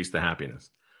to increase the happiness.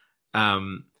 A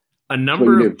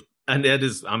number of, and that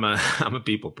is, I'm a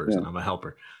people person. Yeah. I'm a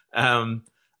helper.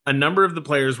 A number of the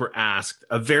players were asked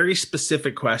a very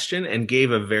specific question and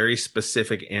gave a very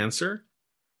specific answer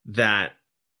that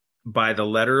by the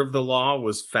letter of the law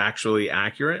was factually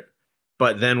accurate.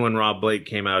 But then when Rob Blake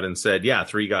came out and said,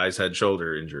 3 guys had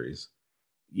shoulder injuries,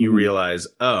 you realize,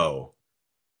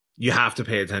 you have to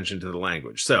pay attention to the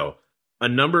language. So a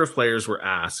number of players were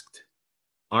asked,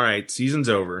 all right, season's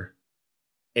over.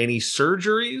 Any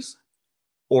surgeries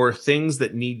or things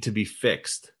that need to be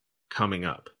fixed coming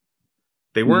up?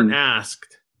 They weren't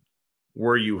asked,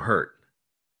 were you hurt?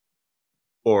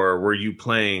 Or were you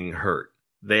playing hurt?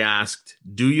 They asked,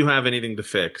 do you have anything to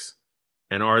fix?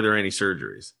 And are there any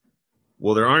surgeries?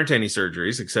 Well, there aren't any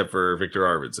surgeries except for Victor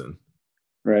Arvidsson.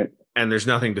 Right. And there's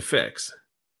nothing to fix.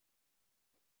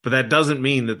 But that doesn't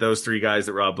mean that those three guys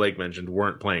that Rob Blake mentioned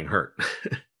weren't playing hurt.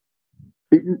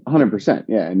 100%.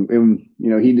 Yeah. And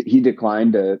he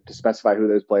declined to specify who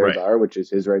those players are, which is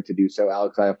his right to do so.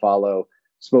 Alex Iafallo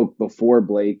spoke before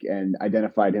Blake and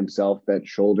identified himself that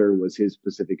shoulder was his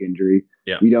specific injury.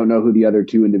 Yeah. We don't know who the other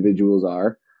two individuals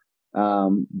are.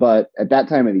 But at that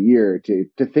time of the year,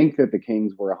 to think that the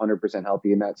Kings were 100%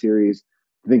 healthy in that series,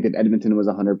 to think that Edmonton was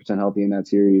 100% healthy in that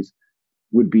series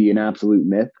would be an absolute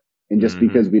myth. And just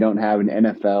because we don't have an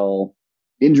NFL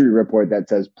injury report that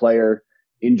says player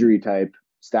injury type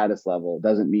status level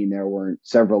doesn't mean there weren't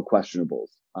several questionables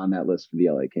on that list for the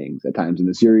LA Kings at times in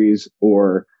the series,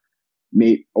 or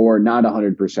not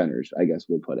 100%ers, I guess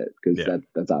we'll put it, because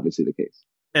that's obviously the case.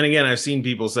 And again, I've seen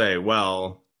people say,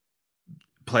 well,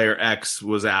 player X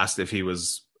was asked if he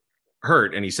was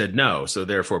hurt and he said no, so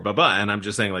therefore blah. And I'm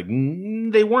just saying, like,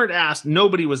 they weren't asked.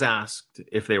 Nobody was asked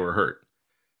if they were hurt.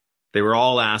 They were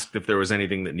all asked if there was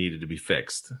anything that needed to be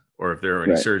fixed or if there were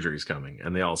any surgeries coming,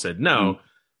 and they all said no.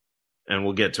 And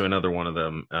we'll get to another one of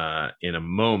them in a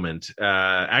moment.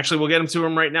 Actually, we'll get to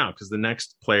them right now, because the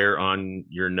next player on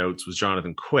your notes was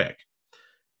Jonathan Quick.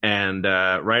 And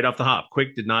right off the hop,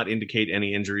 Quick did not indicate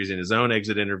any injuries in his own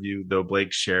exit interview, though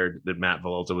Blake shared that Matt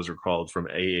Villalta was recalled from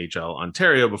AHL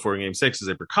Ontario before Game 6 as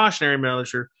a precautionary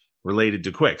measure related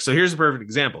to Quick. So here's a perfect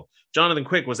example. Jonathan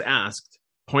Quick was asked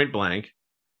point blank,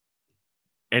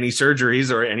 any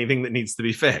surgeries or anything that needs to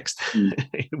be fixed.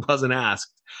 He wasn't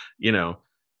asked,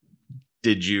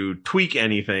 did you tweak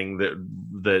anything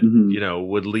that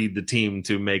would lead the team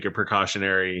to make a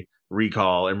precautionary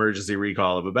emergency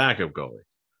recall of a backup goalie?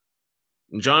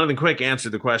 And Jonathan Quick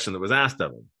answered the question that was asked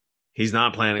of him. He's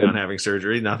not planning on having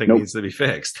surgery. Nothing needs to be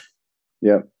fixed.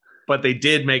 Yep. But they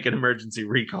did make an emergency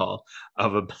recall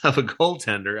of a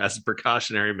goaltender as a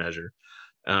precautionary measure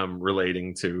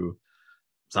relating to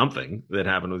something that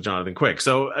happened with Jonathan Quick.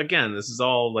 So again, this is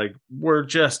all like, we're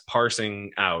just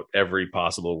parsing out every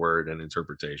possible word and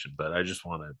interpretation, but I just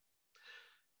want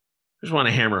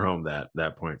to hammer home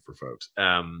that point for folks.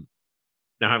 Now,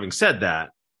 having said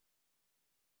that,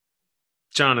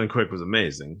 Jonathan Quick was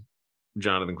amazing.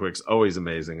 Jonathan Quick's always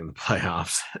amazing in the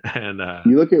playoffs. And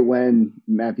you look at when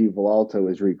Matthew Villalta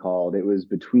was recalled, it was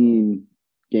between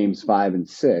games 5 and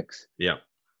 6. Yeah.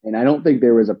 And I don't think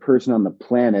there was a person on the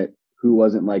planet who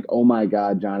wasn't like, oh my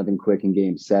God, Jonathan Quick in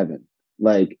game 7,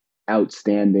 like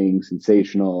outstanding,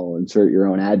 sensational, insert your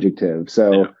own adjective.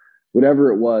 So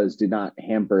whatever it was did not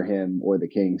hamper him or the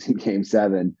Kings in game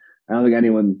 7. I don't think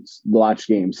anyone watched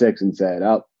game 6 and said,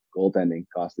 oh, goaltending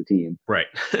cost the team. Right.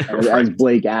 As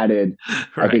Blake added,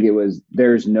 I think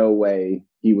there's no way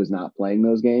he was not playing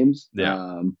those games.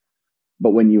 Yeah.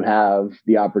 But when you have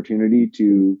the opportunity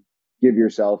to give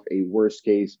yourself a worst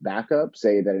case backup,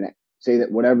 say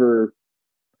that whatever,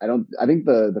 I think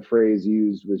the phrase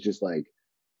used was just like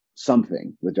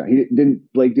something with John.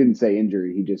 Blake didn't say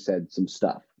injury. He just said some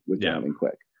stuff with Jonathan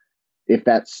Quick. If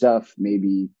that stuff,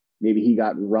 maybe he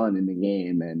got run in the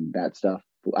game, and that stuff,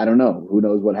 I don't know, who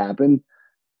knows what happened.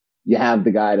 You have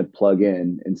the guy to plug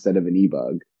in instead of an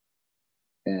e-bug.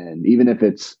 And even if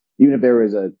there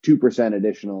was a 2%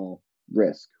 additional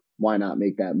risk, why not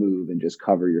make that move and just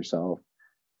cover yourself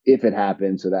if it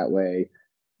happens? So that way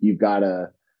you've got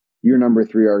your number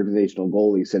 3 organizational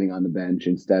goalie sitting on the bench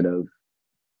instead of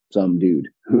some dude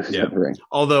who's at the ring.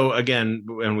 Although, again,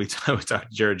 when we talked to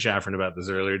Jared Shaffron about this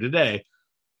earlier today,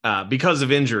 because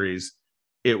of injuries,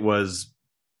 it was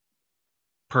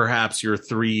perhaps your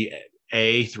 3A,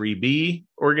 3B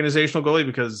organizational goalie,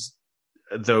 because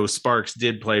though Sparks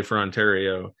did play for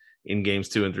Ontario in games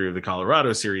 2 and 3 of the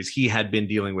Colorado series, he had been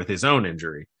dealing with his own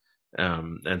injury.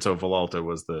 And so Villalta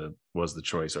was the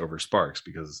choice over Sparks,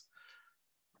 because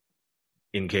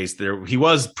in case he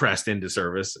was pressed into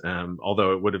service,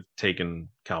 although it would have taken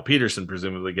Cal Peterson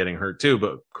presumably getting hurt too,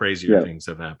 but crazier things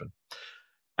have happened.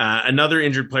 Another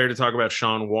injured player to talk about,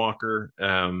 Sean Walker.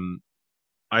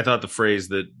 I thought the phrase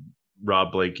that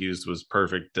Rob Blake used was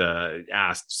perfect.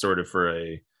 Asked sort of for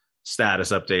a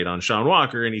status update on Sean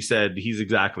Walker, and he said he's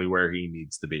exactly where he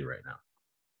needs to be right now.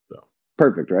 So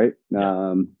perfect, right?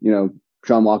 Yeah.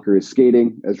 Sean Walker is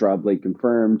skating, as Rob Blake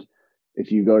confirmed.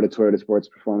 If you go to Toyota Sports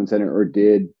Performance Center, or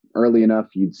did early enough,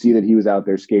 you'd see that he was out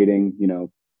there skating,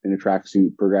 in a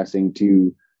tracksuit, progressing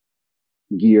to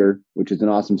gear, which is an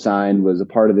awesome sign. Was a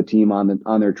part of the team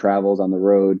on their travels on the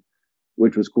road,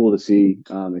 which was cool to see.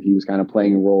 That he was kind of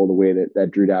playing a role the way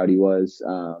that Drew Doughty was.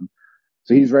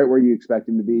 So he's right where you expect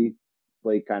him to be.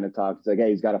 Blake kind of talks like,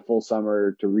 hey, he's got a full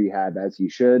summer to rehab as he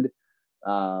should.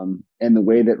 And the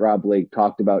way that Rob Blake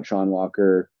talked about Sean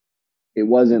Walker, it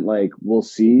wasn't like we'll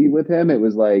see with him. It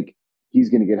was like he's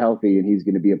going to get healthy and he's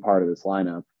going to be a part of this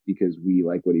lineup because we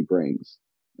like what he brings.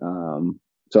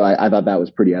 So I thought that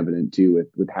was pretty evident too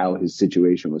with how his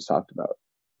situation was talked about.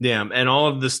 Yeah, and all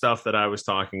of the stuff that I was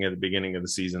talking at the beginning of the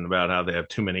season about how they have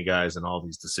too many guys and all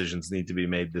these decisions need to be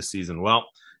made this season. Well,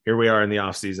 here we are in the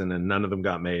offseason and none of them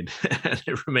got made. And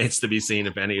it remains to be seen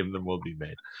if any of them will be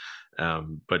made.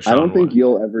 But Sean, I don't think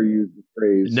you'll ever use the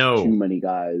phrase "no, too many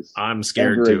guys." I'm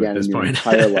scared to at this point.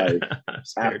 Entire life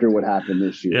after what happened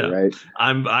this year, yeah. right?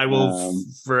 I will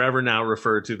forever now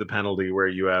refer to the penalty where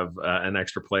you have an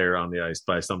extra player on the ice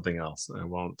by something else. I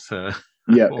won't.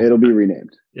 It'll be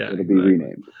renamed. Yeah, it'll be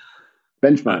renamed.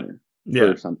 Bench minor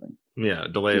or something. Yeah,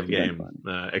 delay of game,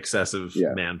 excessive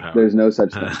manpower. There's no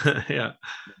such thing. Yeah.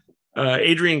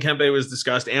 Adrian Kempe was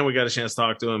discussed, and we got a chance to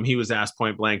talk to him. He was asked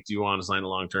point blank, do you want to sign a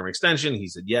long-term extension? He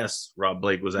said yes. Rob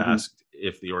Blake was asked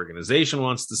if the organization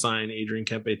wants to sign Adrian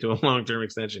Kempe to a long-term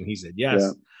extension. He said yes.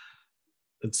 Yeah.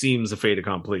 It seems a fait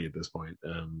accompli at this point.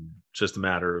 Just a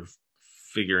matter of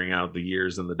figuring out the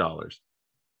years and the dollars.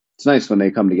 It's nice when they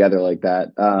come together like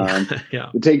that.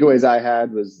 The takeaways I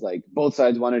had was like both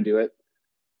sides want to do it.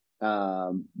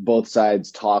 Both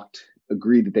sides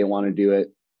agreed that they want to do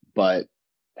it, but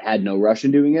had no rush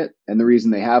in doing it. And the reason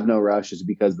they have no rush is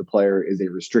because the player is a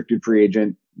restricted free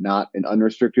agent, not an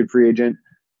unrestricted free agent,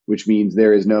 which means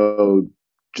there is no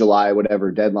July, whatever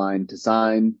deadline to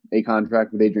sign a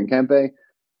contract with Adrian Kempe.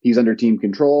 He's under team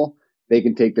control. They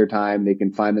can take their time. They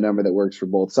can find the number that works for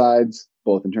both sides,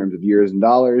 both in terms of years and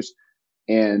dollars,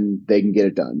 and they can get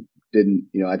it done.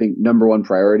 I think number one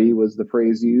priority was the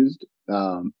phrase used.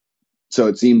 So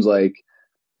it seems like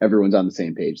everyone's on the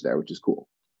same page there, which is cool.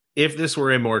 If this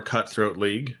were a more cutthroat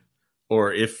league,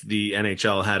 or if the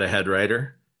NHL had a head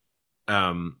writer,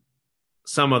 some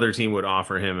other team would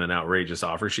offer him an outrageous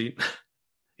offer sheet.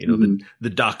 The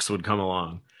Ducks would come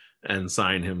along and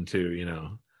sign him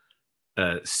to,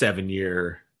 a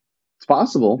 7-year, it's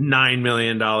possible, $9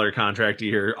 million contract a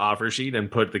year offer sheet,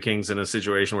 and put the Kings in a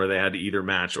situation where they had to either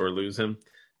match or lose him.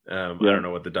 I don't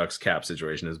know what the Ducks cap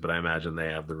situation is, but I imagine they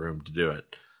have the room to do it.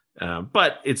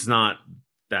 But it's not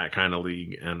that kind of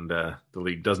league, and the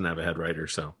league doesn't have a head writer,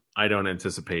 so I don't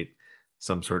anticipate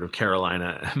some sort of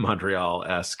Carolina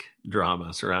Montreal-esque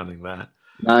drama surrounding that.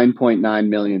 9.9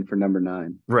 million for number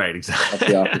 9. Right, exactly.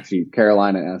 That's the offer sheet,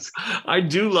 Carolina-esque. I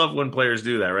do love when players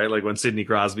do that, right? Like when Sidney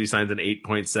Crosby signs an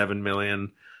 8.7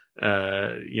 million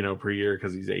per year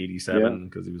because he's 87,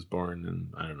 because he was born in,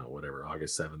 I don't know, whatever,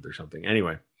 August 7th or something.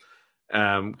 Anyway,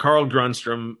 Carl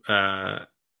Grundstrom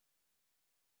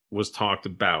was talked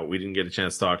about. We didn't get a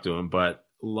chance to talk to him, but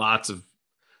lots of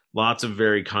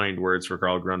very kind words for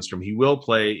Carl Grundstrom. He will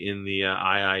play in the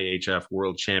IIHF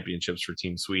World Championships for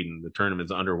Team Sweden. The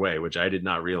tournament's underway, which I did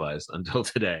not realize until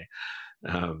today.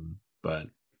 But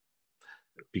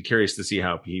be curious to see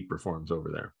how he performs over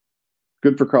there.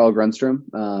 Good for Carl Grundstrom.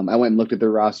 I went and looked at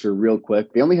their roster real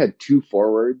quick. They only had 2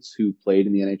 forwards who played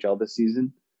in the NHL this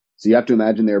season. So you have to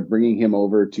imagine they're bringing him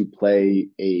over to play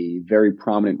a very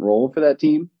prominent role for that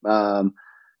team.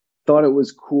 Thought it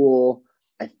was cool.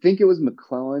 I think it was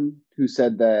McClellan who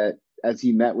said that as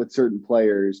he met with certain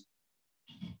players,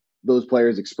 those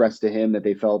players expressed to him that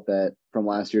they felt that from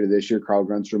last year to this year, Carl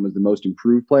Grundstrom was the most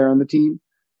improved player on the team,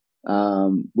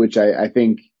 which I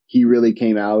think he really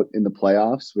came out in the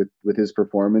playoffs with his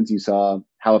performance. You saw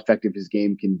how effective his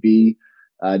game can be.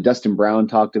 Dustin Brown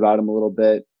talked about him a little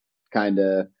bit, kind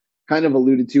of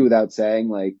alluded to without saying,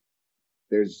 like,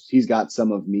 he's got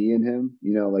some of me in him,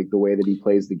 like the way that he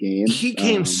plays the game. He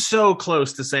came so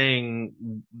close to saying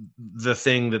the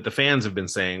thing that the fans have been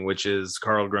saying, which is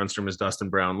Carl Grundstrom is Dustin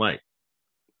Brown light.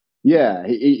 Yeah,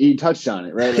 he touched on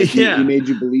it, right? Like he made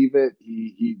you believe it.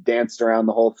 He danced around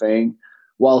the whole thing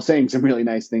while saying some really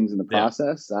nice things in the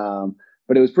process.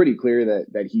 But it was pretty clear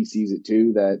that he sees it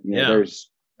too, that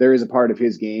there is a part of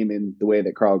his game in the way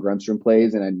that Carl Grundstrom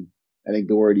plays, and I think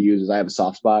the word he uses, I have a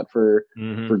soft spot for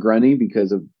Grundy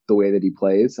because of the way that he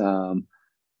plays. So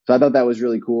I thought that was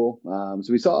really cool.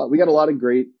 So we got a lot of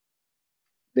great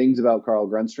things about Carl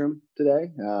Grundstrom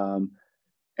today.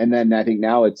 And then I think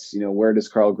now it's, where does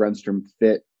Carl Grundstrom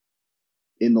fit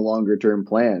in the longer term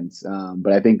plans?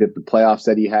 But I think that the playoffs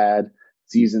that he had,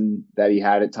 season that he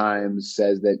had at times,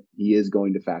 says that he is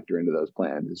going to factor into those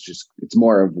plans. It's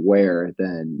more of where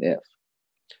than if.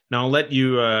 Now I'll let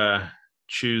you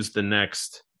choose the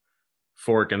next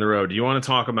fork in the road. Do you want to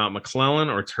talk about McClellan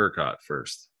or Turcotte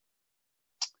first?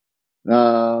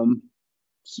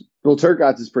 Well,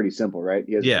 Turcotte's is pretty simple, right?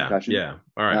 He has a concussion. Yeah.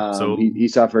 All right. So he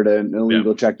suffered an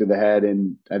illegal check to the head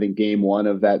in, I think, game 1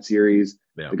 of that series.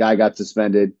 Yeah. The guy got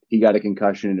suspended. He got a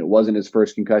concussion, and it wasn't his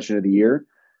first concussion of the year.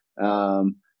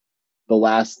 The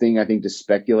last thing I think to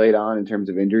speculate on in terms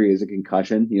of injury is a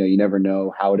concussion. You never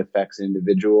know how it affects an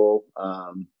individual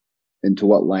and to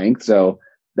what length. So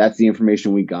that's the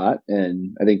information we got.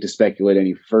 And I think to speculate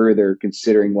any further,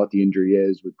 considering what the injury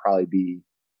is, would probably be,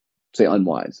 say,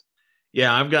 unwise.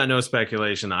 Yeah, I've got no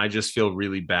speculation. I just feel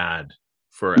really bad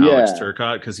for Alex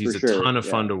Turcotte because he's a ton of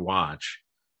fun to watch.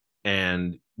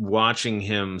 And watching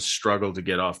him struggle to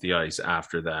get off the ice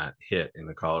after that hit in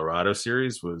the Colorado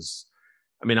series was,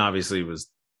 I mean, obviously it was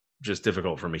just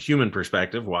difficult from a human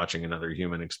perspective, watching another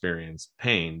human experience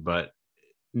pain, but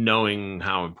knowing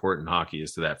how important hockey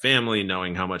is to that family,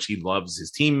 knowing how much he loves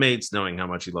his teammates, knowing how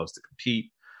much he loves to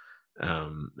compete.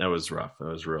 That was rough. That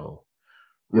was real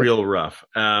rough.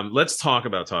 Let's talk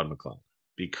about Todd McLellan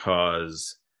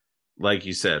because, like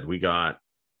you said, we got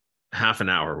half an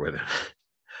hour with him.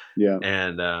 Yeah.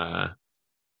 And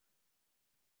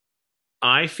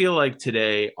I feel like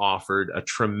today offered a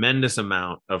tremendous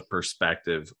amount of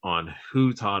perspective on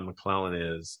who Todd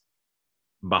McLellan is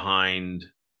behind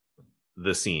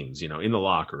the scenes, in the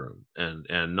locker room,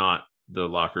 and not the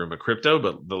locker room at Crypto,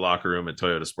 but the locker room at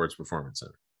Toyota Sports Performance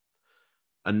Center.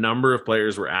 A number of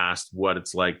players were asked what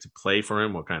it's like to play for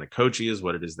him, what kind of coach he is,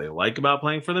 what it is they like about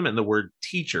playing for them. And the word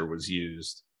teacher was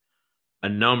used a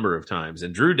number of times.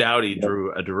 And Drew Doughty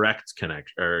drew a direct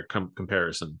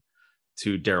comparison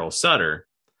to Daryl Sutter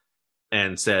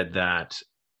and said that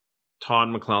Todd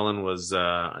McLellan was,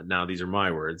 now these are my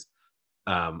words,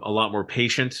 a lot more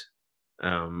patient,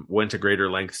 went to greater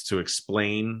lengths to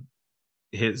explain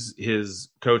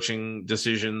his coaching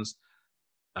decisions.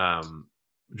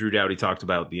 Drew Doughty talked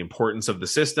about the importance of the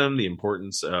system, the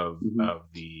importance of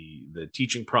the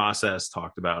teaching process,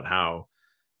 talked about how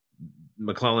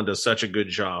McLellan does such a good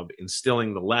job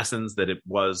instilling the lessons that it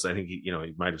was, I think, he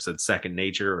might have said second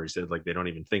nature, or he said like they don't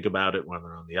even think about it when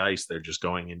they're on the ice. They're just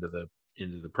going into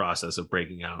the process of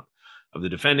breaking out of the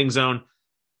defending zone.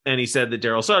 And he said that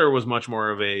Daryl Sutter was much more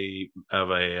of a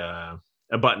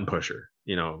button pusher,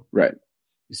 Right.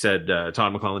 He said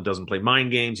Todd McLellan doesn't play mind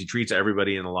games. He treats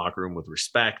everybody in the locker room with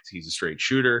respect. He's a straight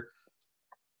shooter.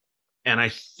 And I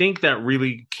think that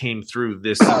really came through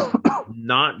this,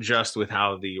 not just with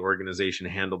how the organization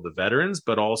handled the veterans,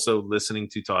 but also listening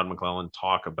to Todd McLellan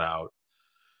talk about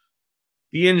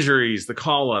the injuries, the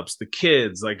call-ups, the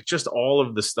kids, like just all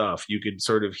of the stuff. You could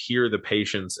sort of hear the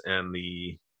patience and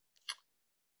the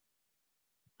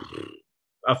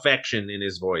affection in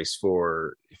his voice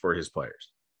for his players.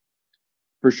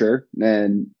 For sure.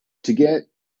 And to get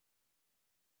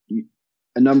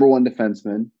a number one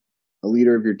defenseman, a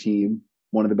leader of your team,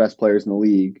 one of the best players in the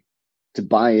league, to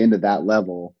buy into that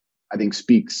level, I think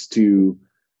speaks to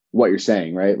what you're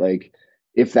saying, right? Like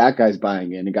if that guy's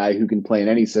buying in, a guy who can play in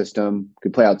any system,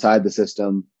 could play outside the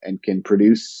system and can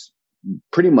produce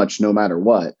pretty much no matter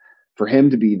what, for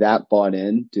him to be that bought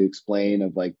in to explain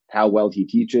of like how well he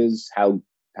teaches, how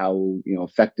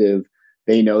effective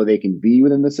they know they can be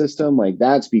within the system, like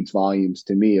that speaks volumes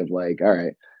to me of like, all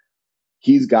right,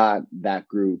 he's got that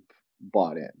group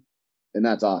bought in. And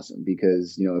that's awesome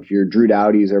because, if your Drew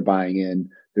Doughties are buying in,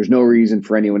 there's no reason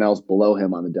for anyone else below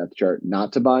him on the depth chart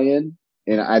not to buy in.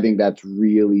 And I think that's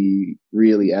really,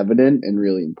 really evident and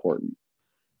really important.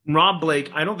 Rob Blake,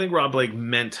 I don't think Rob Blake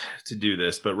meant to do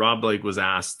this, but Rob Blake was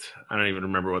asked, I don't even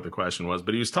remember what the question was,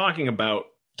 but he was talking about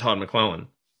Todd McLellan.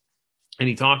 And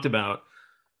he talked about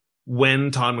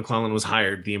when Todd McLellan was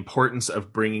hired, the importance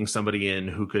of bringing somebody in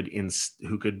who could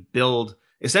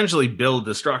essentially build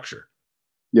the structure.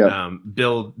 Yeah.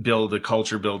 Build a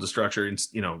culture, build a structure, and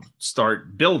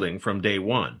start building from day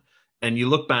one. And you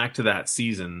look back to that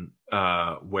season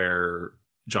where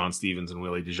John Stevens and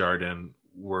Willie Desjardins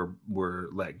were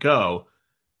let go.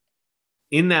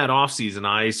 In that offseason,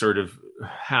 I sort of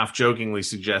half jokingly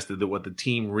suggested that what the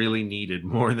team really needed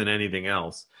more than anything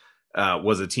else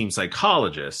was a team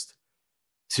psychologist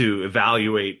to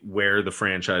evaluate where the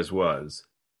franchise was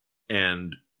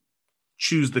and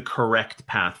choose the correct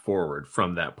path forward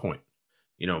from that point.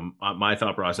 My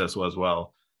thought process was,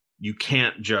 well, you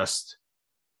can't just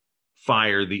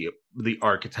fire the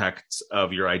architects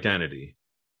of your identity,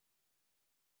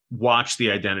 watch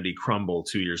the identity crumble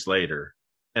 2 years later,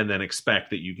 and then expect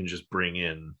that you can just bring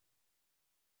in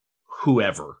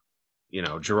whoever,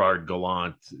 Gerard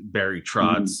Gallant, Barry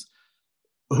Trotz,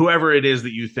 whoever it is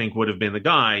that you think would have been the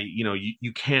guy.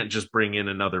 You can't just bring in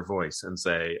another voice and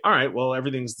say, all right, well,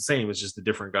 everything's the same. It's just a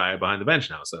different guy behind the bench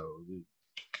now. So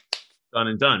done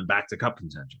and done, back to cup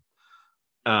contention.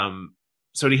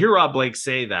 so to hear Rob Blake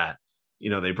say that,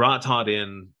 they brought Todd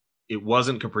in, it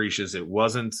wasn't capricious, it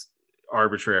wasn't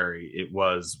arbitrary, it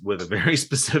was with a very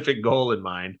specific goal in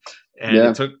mind.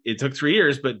 And it took 3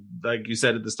 years, but like you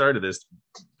said at the start of this,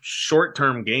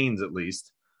 short-term gains at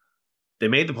least. They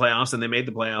made the playoffs, and they made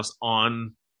the playoffs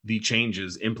on the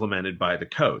changes implemented by the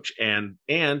coach. And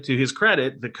to his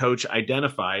credit, the coach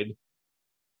identified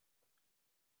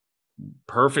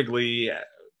perfectly,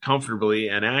 comfortably,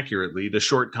 and accurately the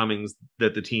shortcomings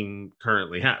that the team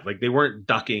currently had. Like, they weren't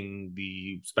ducking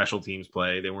the special teams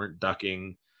play. They weren't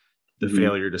ducking the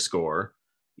failure to score.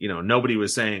 Nobody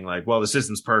was saying like, well, the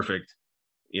system's perfect.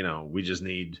 We just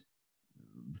need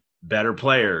better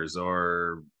players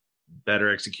or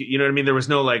better execute. You know what I mean? There was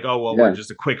no like, oh, well, we're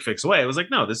just a quick fix away. It was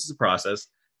like, no, this is a process.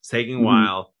 It's taking a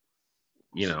while.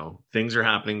 Things are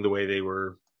happening the way they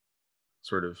were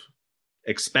sort of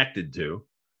expected to.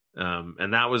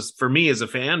 And that was, for me as a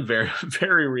fan, very,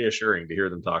 very reassuring to hear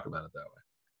them talk about it that way.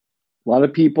 A lot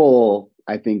of people,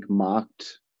 I think,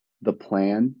 mocked the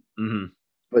plan,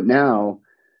 but now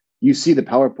you see the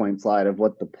PowerPoint slide of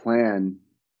what the plan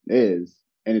is,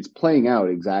 and it's playing out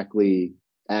exactly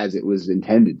as it was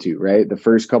intended to, right? The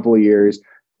first couple of years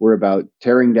were about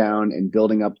tearing down and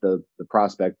building up the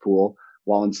prospect pool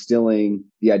while instilling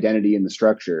the identity in the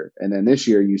structure. And then this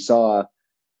year you saw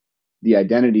the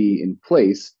identity in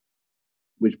place,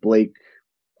 which Blake,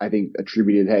 I think,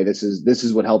 attributed, hey, this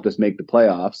is what helped us make the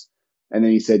playoffs. And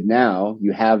then he said, now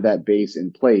you have that base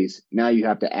in place. Now you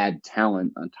have to add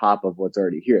talent on top of what's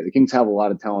already here. The Kings have a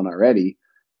lot of talent already,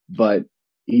 but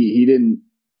he didn't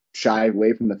shy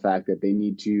away from the fact that they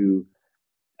need to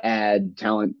add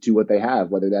talent to what they have,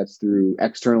 whether that's through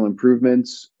external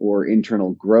improvements or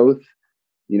internal growth.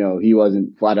 He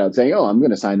wasn't flat out saying, oh, I'm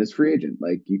going to sign this free agent.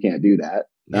 Like, you can't do that.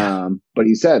 Yeah. But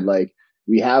he said, like,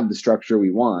 we have the structure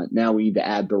we want. Now we need to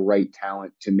add the right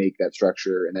talent to make that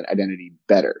structure and that identity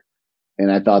better.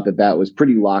 And I thought that was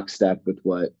pretty lockstep with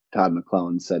what Todd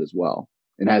McLellan said as well,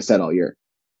 and has said all year.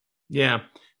 Yeah.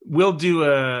 We'll do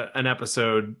an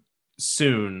episode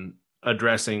soon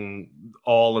addressing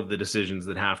all of the decisions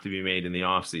that have to be made in the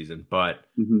offseason. But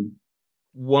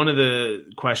one of the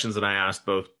questions that I asked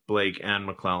both Blake and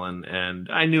McLellan, and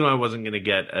I knew I wasn't going to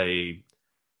get a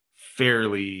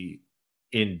fairly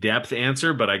in-depth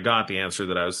answer, but I got the answer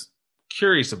that I was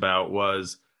curious about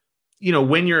was,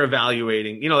 when you're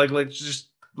evaluating, like, let's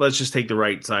just take the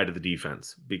right side of the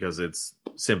defense because it's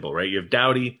simple, right? You have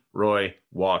Doughty, Roy,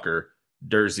 Walker,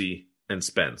 Durzi, and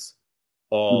Spence.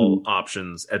 All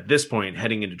options at this point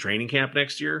heading into training camp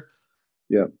next year.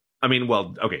 Yeah. I mean,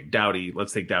 well, okay, Doughty,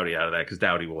 let's take Doughty out of that because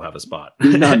Doughty will have a spot.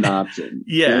 He's not an option.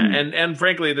 Yeah. And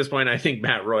frankly, at this point, I think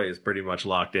Matt Roy is pretty much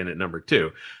locked in at number 2.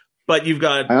 But you've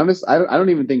got... I don't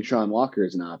even think Sean Walker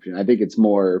is an option. I think it's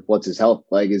more, what's his health?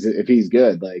 Like, if he's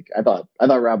good? Like, I thought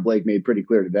Rob Blake made pretty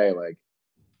clear today, like,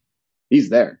 he's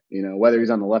there, whether he's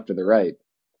on the left or the right.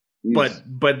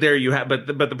 But there you have, but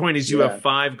the point is you have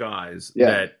 5 guys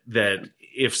that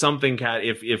if something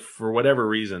if for whatever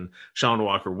reason Sean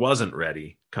Walker wasn't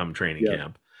ready come training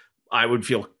camp, I would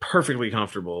feel perfectly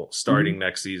comfortable starting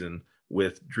next season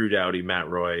with Drew Doughty, Matt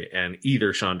Roy, and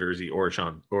either Sean Durzi or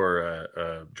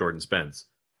Jordan Spence.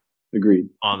 Agreed.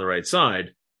 On the right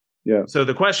side. Yeah. So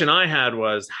the question I had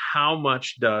was, how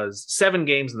much does 7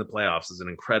 games in the playoffs is an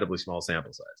incredibly small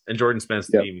sample size, and Jordan Spence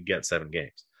didn't even get 7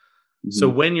 games. So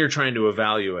when you're trying to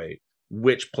evaluate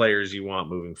which players you want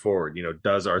moving forward,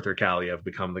 does Arthur Kaliev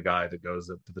become the guy that goes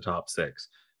up to the top 6?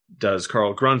 Does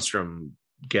Carl Grundstrom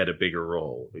get a bigger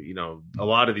role? A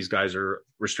lot of these guys are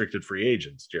restricted free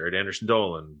agents. Jared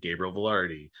Anderson-Dolan, Gabriel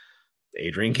Velarde,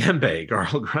 Adrian Kempe,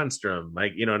 Carl Grundstrom,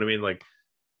 Mike, you know what I mean? Like,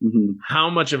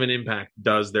 how much of an impact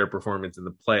does their performance in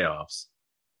the playoffs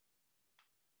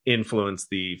influence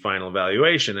the final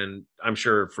evaluation? And I'm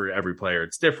sure for every player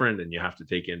it's different, and you have to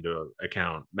take into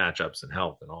account matchups and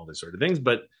health and all these sort of things.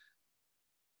 But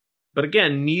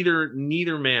again,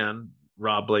 neither man,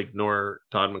 Rob Blake nor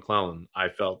Todd McLellan, I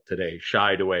felt today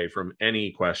shied away from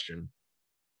any question,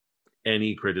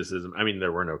 any criticism. I mean,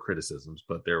 there were no criticisms,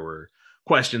 but there were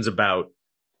questions about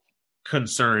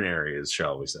concern areas,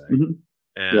 shall we say.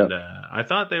 And I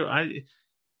thought I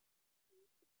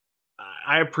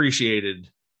appreciated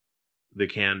the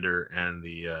candor and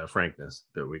the frankness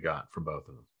that we got from both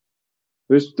of them.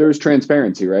 There's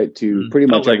transparency, right? To pretty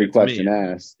much every question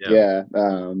asked. Yeah.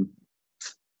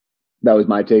 That was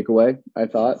my takeaway, I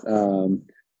thought.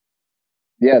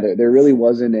 There really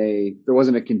wasn't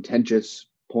a contentious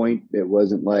point. It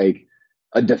wasn't like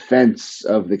a defense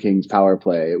of the Kings power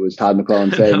play. It was Todd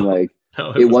McLellan saying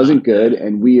it wasn't good,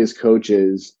 and we as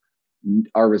coaches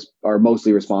are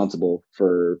mostly responsible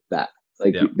for that.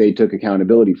 Like they took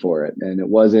accountability for it, and it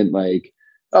wasn't like,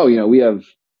 oh,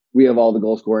 we have all the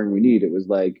goal scoring we need. It was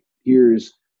like,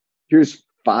 here's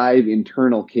 5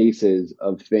 internal cases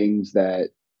of things that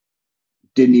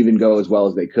didn't even go as well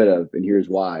as they could have, and here's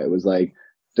why. It was like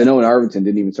Danault and Arvidsson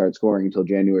didn't even start scoring until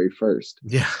January 1st.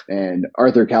 Yeah. And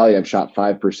Arthur Kaliyev shot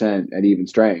 5% at even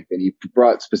strength, and he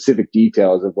brought specific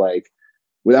details of like,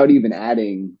 without even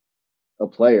adding a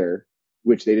player,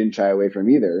 which they didn't shy away from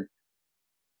either.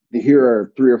 Here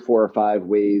are 3 or 4 or 5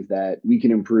 ways that we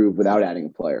can improve without adding a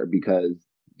player, because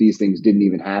these things didn't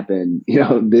even happen,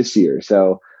 this year.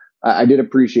 So I did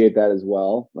appreciate that as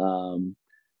well.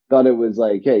 Thought it was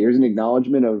like, hey, here's an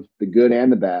acknowledgement of the good and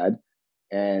the bad.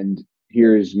 And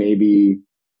here's at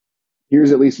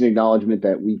least an acknowledgement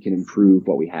that we can improve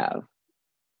what we have.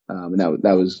 And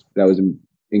that was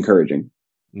encouraging.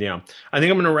 Yeah. I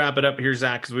think I'm going to wrap it up here,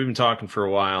 Zach, because we've been talking for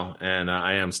a while, and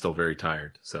I am still very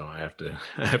tired. So I have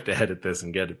to edit this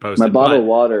and get it posted. My bottle of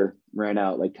water ran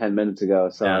out like 10 minutes ago,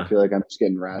 so yeah. I feel like I'm just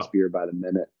getting raspier by the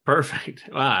minute. Perfect.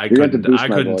 Wow, I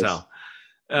couldn't tell.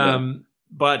 Yeah.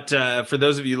 But for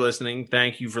those of you listening,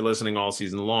 thank you for listening all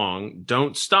season long.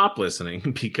 Don't stop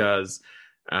listening, because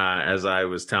as I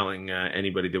was telling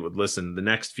anybody that would listen, the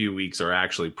next few weeks are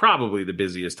actually probably the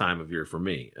busiest time of year for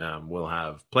me. We'll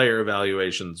have player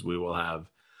evaluations. We will have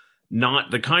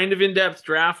not the kind of in-depth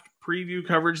draft preview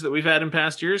coverage that we've had in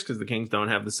past years, because the Kings don't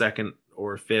have the 2nd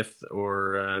or 5th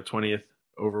or 20th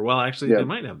over. Well, actually, They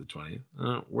might have the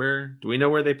 20th. Where do we know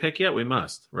where they pick yet? We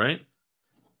must, right?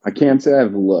 I can't say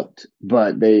I've looked,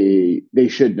 but they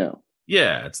should know.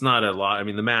 Yeah, it's not a lot. I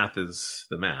mean, the math is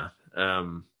the math.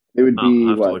 It would be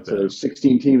what? So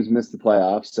 16 teams missed the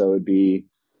playoffs, so it would be,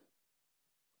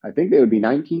 I think they would be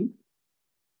 19.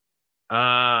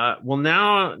 Well,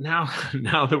 now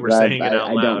that we're saying it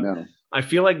out loud, I don't know. I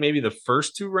feel like maybe the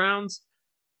first 2 rounds,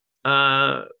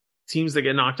 teams that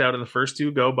get knocked out in the first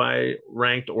 2 go by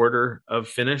ranked order of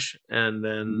finish, and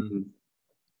then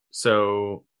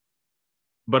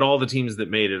but all the teams that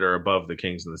made it are above the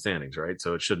Kings in the standings, right?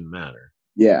 So it shouldn't matter.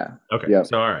 Yeah. Okay. Yep.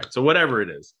 So, all right. So whatever it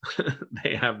is,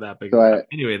 they have that big.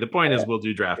 Anyway, the point is we'll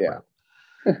do draft prep.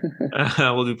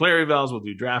 We'll do player evals. We'll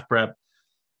do draft prep.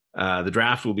 The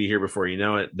draft will be here before you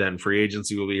know it. Then free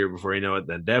agency will be here before you know it.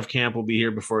 Then dev camp will be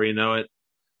here before you know it.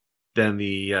 Then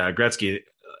the Gretzky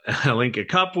Linka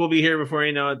Cup will be here before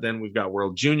you know it. Then we've got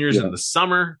World Juniors in the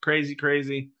summer.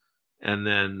 Crazy. And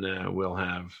then we'll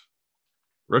have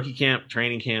rookie camp,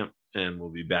 training camp, and we'll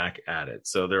be back at it.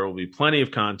 So there will be plenty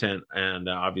of content, and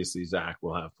obviously Zach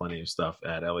will have plenty of stuff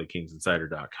at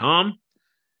LAKingsInsider.com.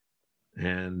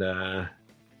 And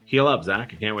heal up,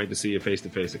 Zach. I can't wait to see you face to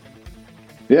face again.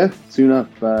 Yeah, soon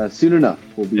enough.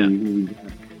 We'll be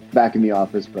back in the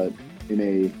office, but in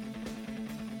a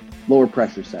lower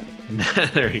pressure setting.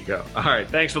 There you go. All right.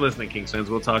 Thanks for listening, Kings fans.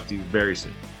 We'll talk to you very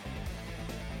soon.